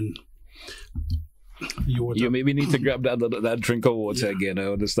 then You maybe need to grab that drink of water again. I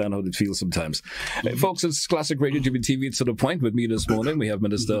understand how it feels sometimes. Folks, it's Classic Radio GBTV. It's to the point with me this morning. We have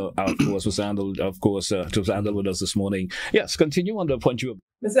Minister, of course, was handled, with us this morning. Yes, continue on the point you.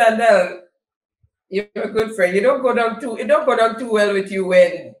 Mr. Andel, you're a good friend. It don't go down too well with you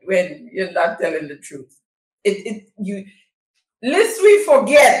when you're not telling the truth. Lest we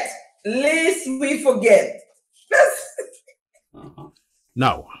forget.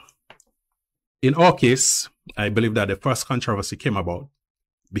 Now, in our case, I believe that the first controversy came about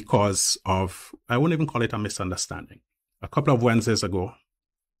because of, I wouldn't even call it a misunderstanding. A couple of Wednesdays ago,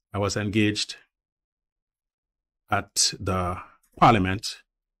 I was engaged at the Parliament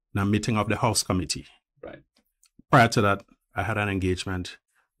in a meeting of the House Committee. Right. Prior to that, I had an engagement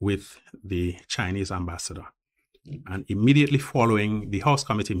with the Chinese ambassador. And immediately following the House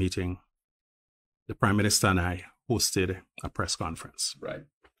Committee meeting, the Prime Minister and I hosted a press conference. Right.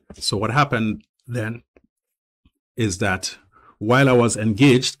 So what happened then is that while I was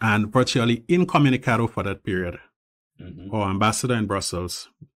engaged and virtually incommunicado for that period, our ambassador in Brussels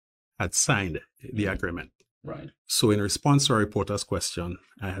had signed the agreement. Right. So in response to a reporter's question,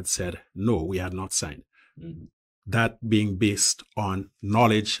 I had said, no, we had not signed. That being based on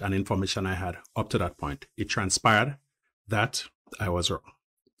knowledge and information I had up to that point. It transpired that I was wrong.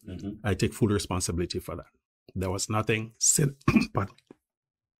 I take full responsibility for that. There was nothing sinister.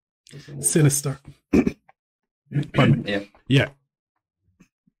 Yeah. Yeah.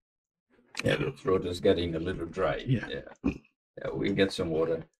 Yeah, the throat is getting a little dry. Yeah. We get some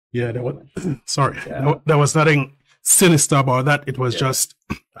water. Yeah, there was nothing sinister about that. It was just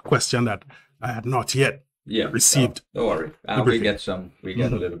a question that I had not yet received. Don't worry. We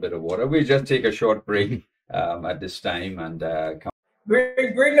get a little bit of water. We just take a short break at this time and come.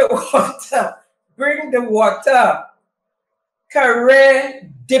 Bring the water. Bring the water. Career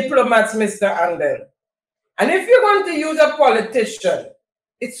diplomats, Mr. Andel. And if you're going to use a politician,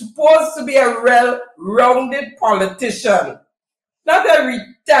 it's supposed to be a well-rounded politician, not a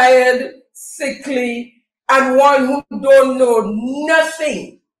retired, sickly, and one who don't know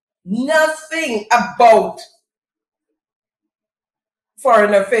nothing about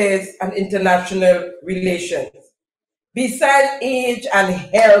foreign affairs and international relations. Besides age and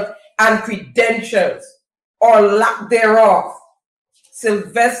health and credentials, or lack thereof,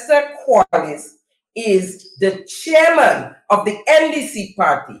 Sylvester Quallis is the chairman of the NDC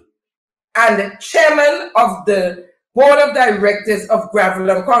party and the chairman of the board of directors of Gravel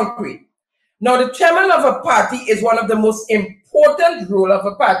and Concrete. Now, the chairman of a party is one of the most important roles of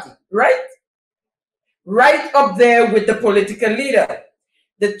a party, right? Right up there with the political leader.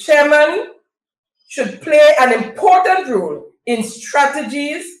 The chairman should play an important role in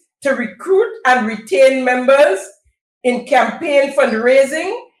strategies to recruit and retain members, in campaign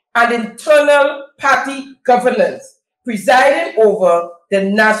fundraising, and internal party governance, presiding over the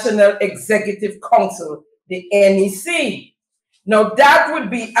National Executive Council, the NEC. Now, that would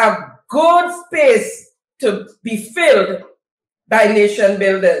be a good space to be filled by nation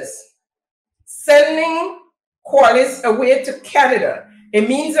builders. Sending Quallis away to Canada, a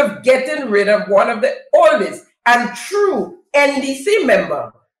means of getting rid of one of the oldest and true NDC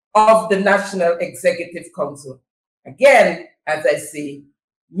member of the National Executive Council. Again, as I say,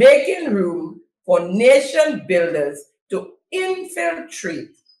 making room for nation builders to infiltrate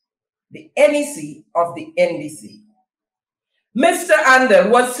the NEC of the NDC. Mr. Andel,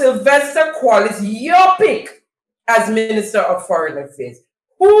 was Sylvester Quallis your pick as Minister of Foreign Affairs?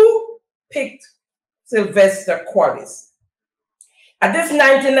 Who picked Sylvester Quallis? At this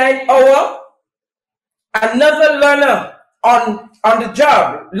 99th hour, another learner on the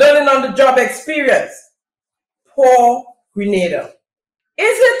job, learning on the job experience, Paul Grenada.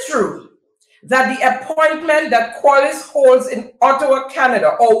 Is it true that the appointment that Quallis holds in Ottawa,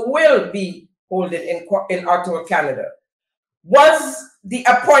 Canada, or will be holding in Ottawa, Canada, was the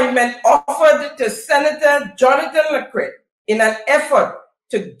appointment offered to Senator Jonathan Lacrette in an effort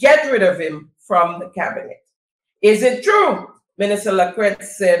to get rid of him from the cabinet? Is it true? Minister Lacrette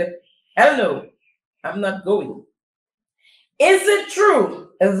said, hell no, I'm not going. Is it true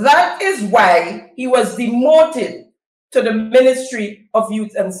that is why he was demoted to the Ministry of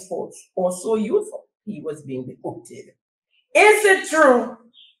Youth and Sports, or so youthful he was being demoted? Is it true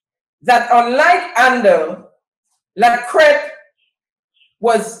that unlike Andel, Lacrette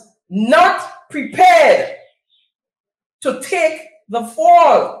was not prepared to take the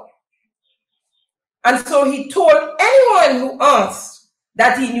fall? And so he told anyone who asked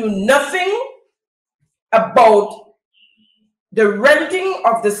that he knew nothing about the renting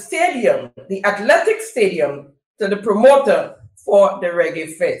of the stadium, the athletic stadium, to the promoter for the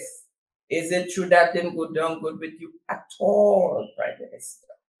Reggae Fest. Is it true that didn't go down good with you at all, Prime Minister?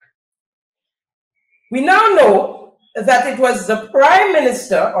 We now know that it was the Prime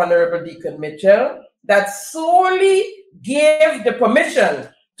Minister, Honorable Deacon Mitchell, that solely gave the permission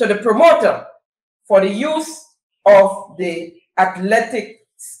to the promoter for the use of the athletic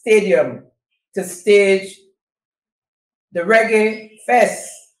stadium to stage the Reggae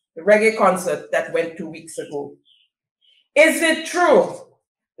Fest, the reggae concert that went 2 weeks ago. Is it true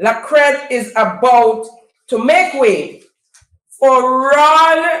Lacrette is about to make way for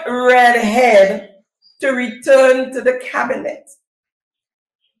Ron Redhead to return to the cabinet?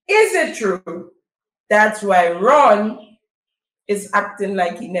 Is it true that's why Ron is acting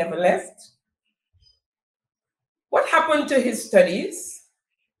like he never left? What happened to his studies?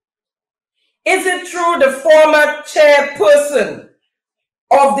 Is it true the former chairperson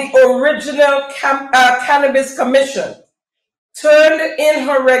of the original Cannabis Commission turned in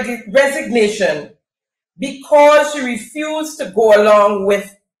her resignation because she refused to go along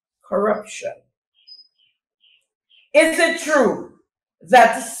with corruption? Is it true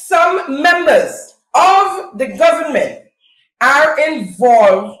that some members of the government are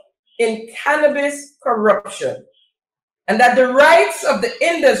involved in cannabis corruption and that the rights of the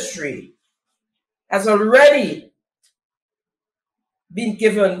industry has already been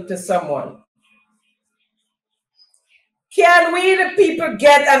given to someone? Can we, the people,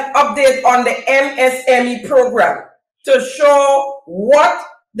 get an update on the MSME program to show what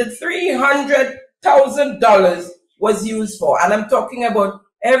the $300,000 was used for? And I'm talking about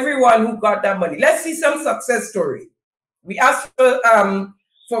everyone who got that money. Let's see some success story. We asked from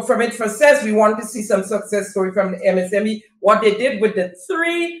it for says we want to see some success story from the MSME, what they did with the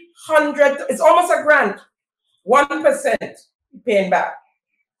 300, it's almost a grant, 1% paying back.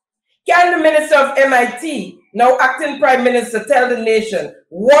 Can the Minister of MIT, now acting Prime Minister, tell the nation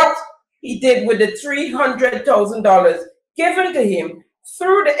what he did with the $300,000 given to him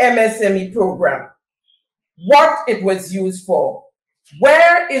through the MSME program? What it was used for?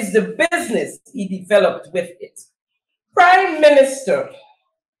 Where is the business he developed with it? Prime Minister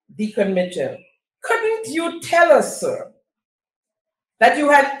Deacon Mitchell, couldn't you tell us, sir, that you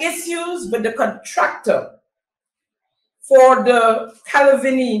had issues with the contractor for the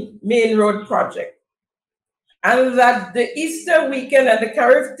Calavini Main Road project, and that the Easter weekend and the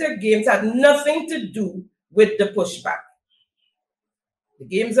Caribbean Games had nothing to do with the pushback? The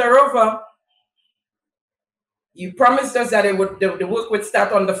games are over. You promised us that the work would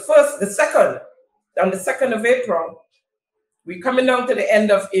start on the 2nd of April. We're coming down to the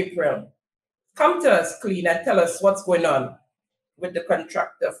end of April. Come to us, clean, and tell us what's going on with the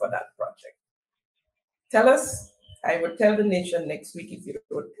contractor for that project. Tell us. I will tell the nation next week if you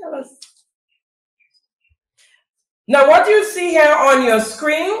don't tell us. Now, what you see here on your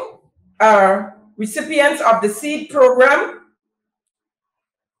screen are recipients of the SEED program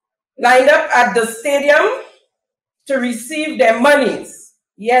lined up at the stadium to receive their monies.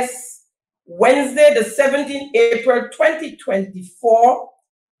 Yes, Wednesday, the 17th April 2024.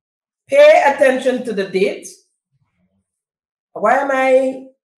 Pay attention to the date. Why am I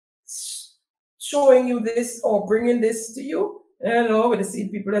showing you this or bringing this to you? I don't know, with the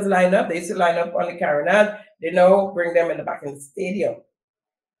seed people that's line up, they used to line up on the Caronade, they now bring them in the back in the stadium.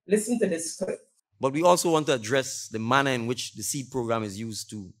 Listen to this clip. But we also want to address the manner in which the seed program is used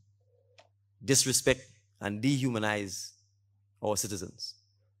to disrespect and dehumanize our citizens.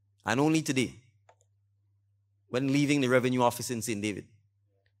 And only today, when leaving the revenue office in St. David,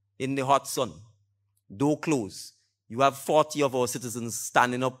 in the hot sun, door closed, you have 40 of our citizens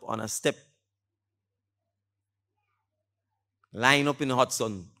standing up on a step, lying up in the hot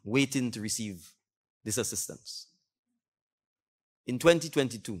sun, waiting to receive this assistance. In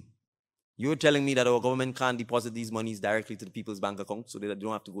 2022, you're telling me that our government can't deposit these monies directly to the people's bank account so that they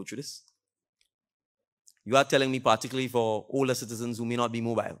don't have to go through this? You are telling me, particularly for older citizens who may not be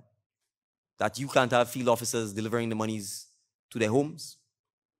mobile, that you can't have field officers delivering the monies to their homes?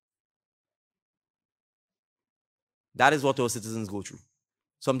 That is what our citizens go through.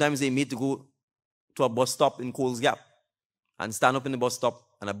 Sometimes they need to go to a bus stop in Coles Gap and stand up in the bus stop,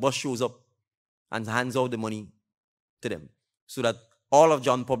 and a bus shows up and hands out the money to them, so that all of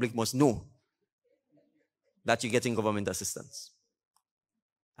John Public must know that you're getting government assistance.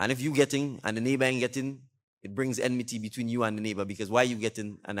 And if you're getting and the neighbor ain't getting, it brings enmity between you and the neighbor, because why you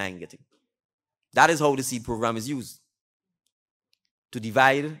getting and I ain't getting? That is how the seed program is used. To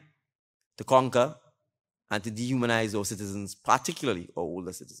divide, to conquer, and to dehumanize our citizens, particularly our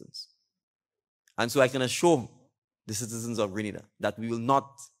older citizens. And so I can assure the citizens of Grenada that we will not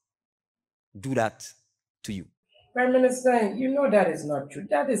do that to you. Prime Minister, you know that is not true.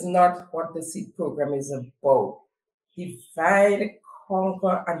 That is not what the seed program is about. Divide,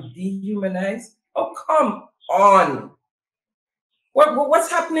 conquer, and dehumanize? Oh, come on. What's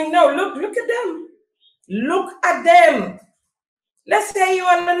happening now? Look at them. Look at them. Let's hear you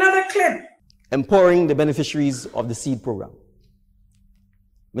on another clip. Empowering the beneficiaries of the seed program.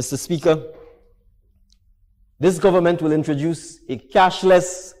 Mr. Speaker, this government will introduce a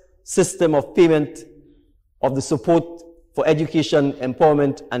cashless system of payment of the support for education,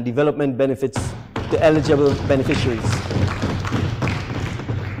 empowerment, and development benefits to eligible beneficiaries.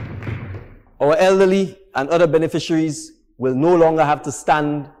 Our elderly and other beneficiaries will no longer have to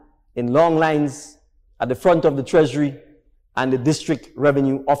stand in long lines at the front of the Treasury and the district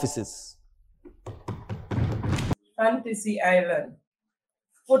revenue offices. Fantasy Island,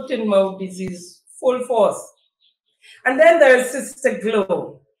 foot-and-mouth disease, full force. And then there's Sister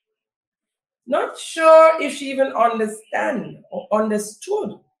Glow. Not sure if she even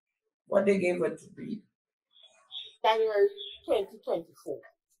understood what they gave her to read. January 2024.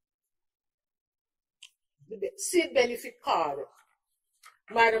 The seed benefit card.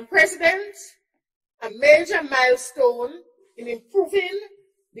 Madam President, a major milestone in improving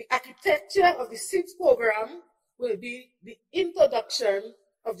the architecture of the seeds program will be the introduction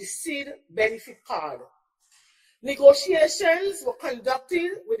of the seed benefit card. Negotiations were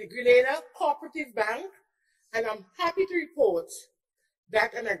conducted with the Grenada Cooperative Bank, and I'm happy to report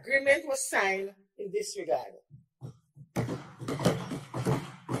that an agreement was signed in this regard.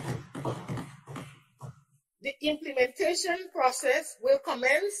 The implementation process will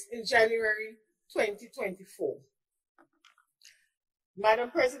commence in January 2024. Madam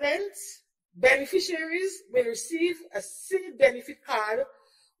President, beneficiaries will receive a seed benefit card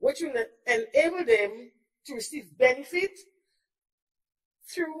which will enable them to receive benefit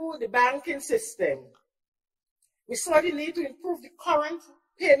through the banking system. We saw the need to improve the current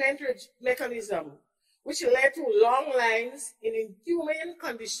payment mechanism, which led to long lines in inhumane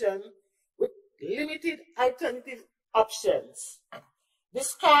condition with limited alternative options.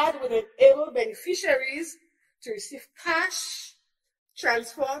 This card will enable beneficiaries to receive cash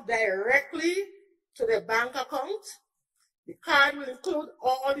transfer directly to their bank account. The card will include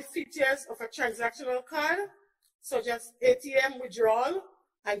all the features of a transactional card, such as ATM withdrawal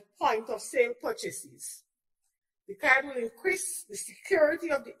and point-of-sale purchases. The card will increase the security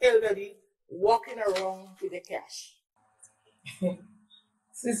of the elderly walking around with the cash.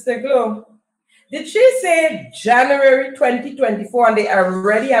 Sister Glow, did she say January 2024 and they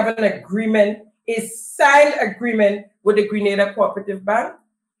already have an agreement, a signed agreement with the Grenada Cooperative Bank?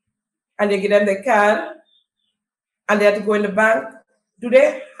 And they give them the card and they have to go in the bank? Do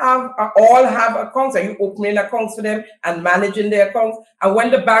they all have accounts? Are you opening accounts for them and managing their accounts? And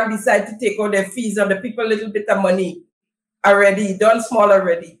when the bank decides to take out their fees on the people a little bit of money already, done small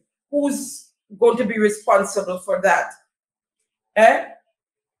already, who's going to be responsible for that?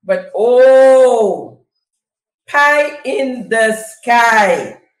 But oh, pie in the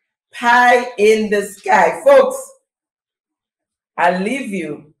sky. Pie in the sky. Folks, I'll leave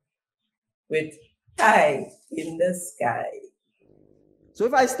you with pie in the sky. So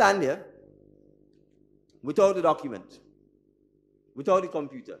if I stand here without the document, without the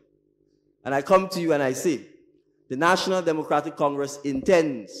computer, and I come to you and I say, the National Democratic Congress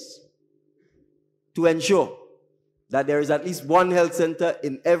intends to ensure that there is at least one health center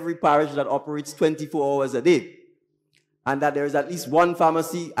in every parish that operates 24 hours a day, and that there is at least one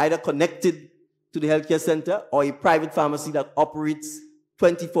pharmacy either connected to the healthcare center or a private pharmacy that operates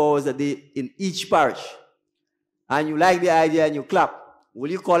 24 hours a day in each parish, and you like the idea and you clap,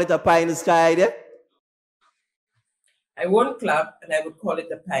 will you call it a pie in the sky idea? I won't clap, and I would call it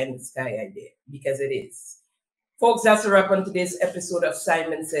a pie in the sky idea, because it is. Folks, that's a wrap on today's episode of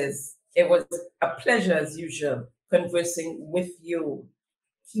Simon Says. It was a pleasure, as usual, conversing with you,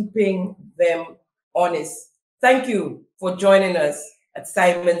 keeping them honest. Thank you for joining us at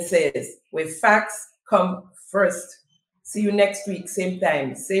Simon Says, where facts come first. See you next week, same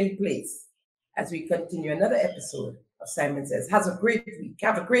time, same place, as we continue another episode of Simon Says. Have a great week.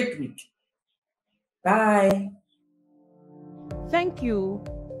 Have a great week. Bye. Thank you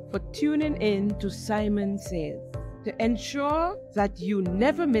for tuning in to Simon Says. To ensure that you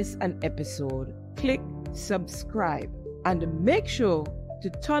never miss an episode, click subscribe and make sure to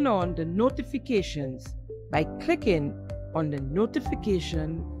turn on the notifications by clicking on the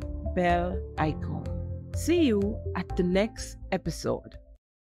notification bell icon. See you at the next episode.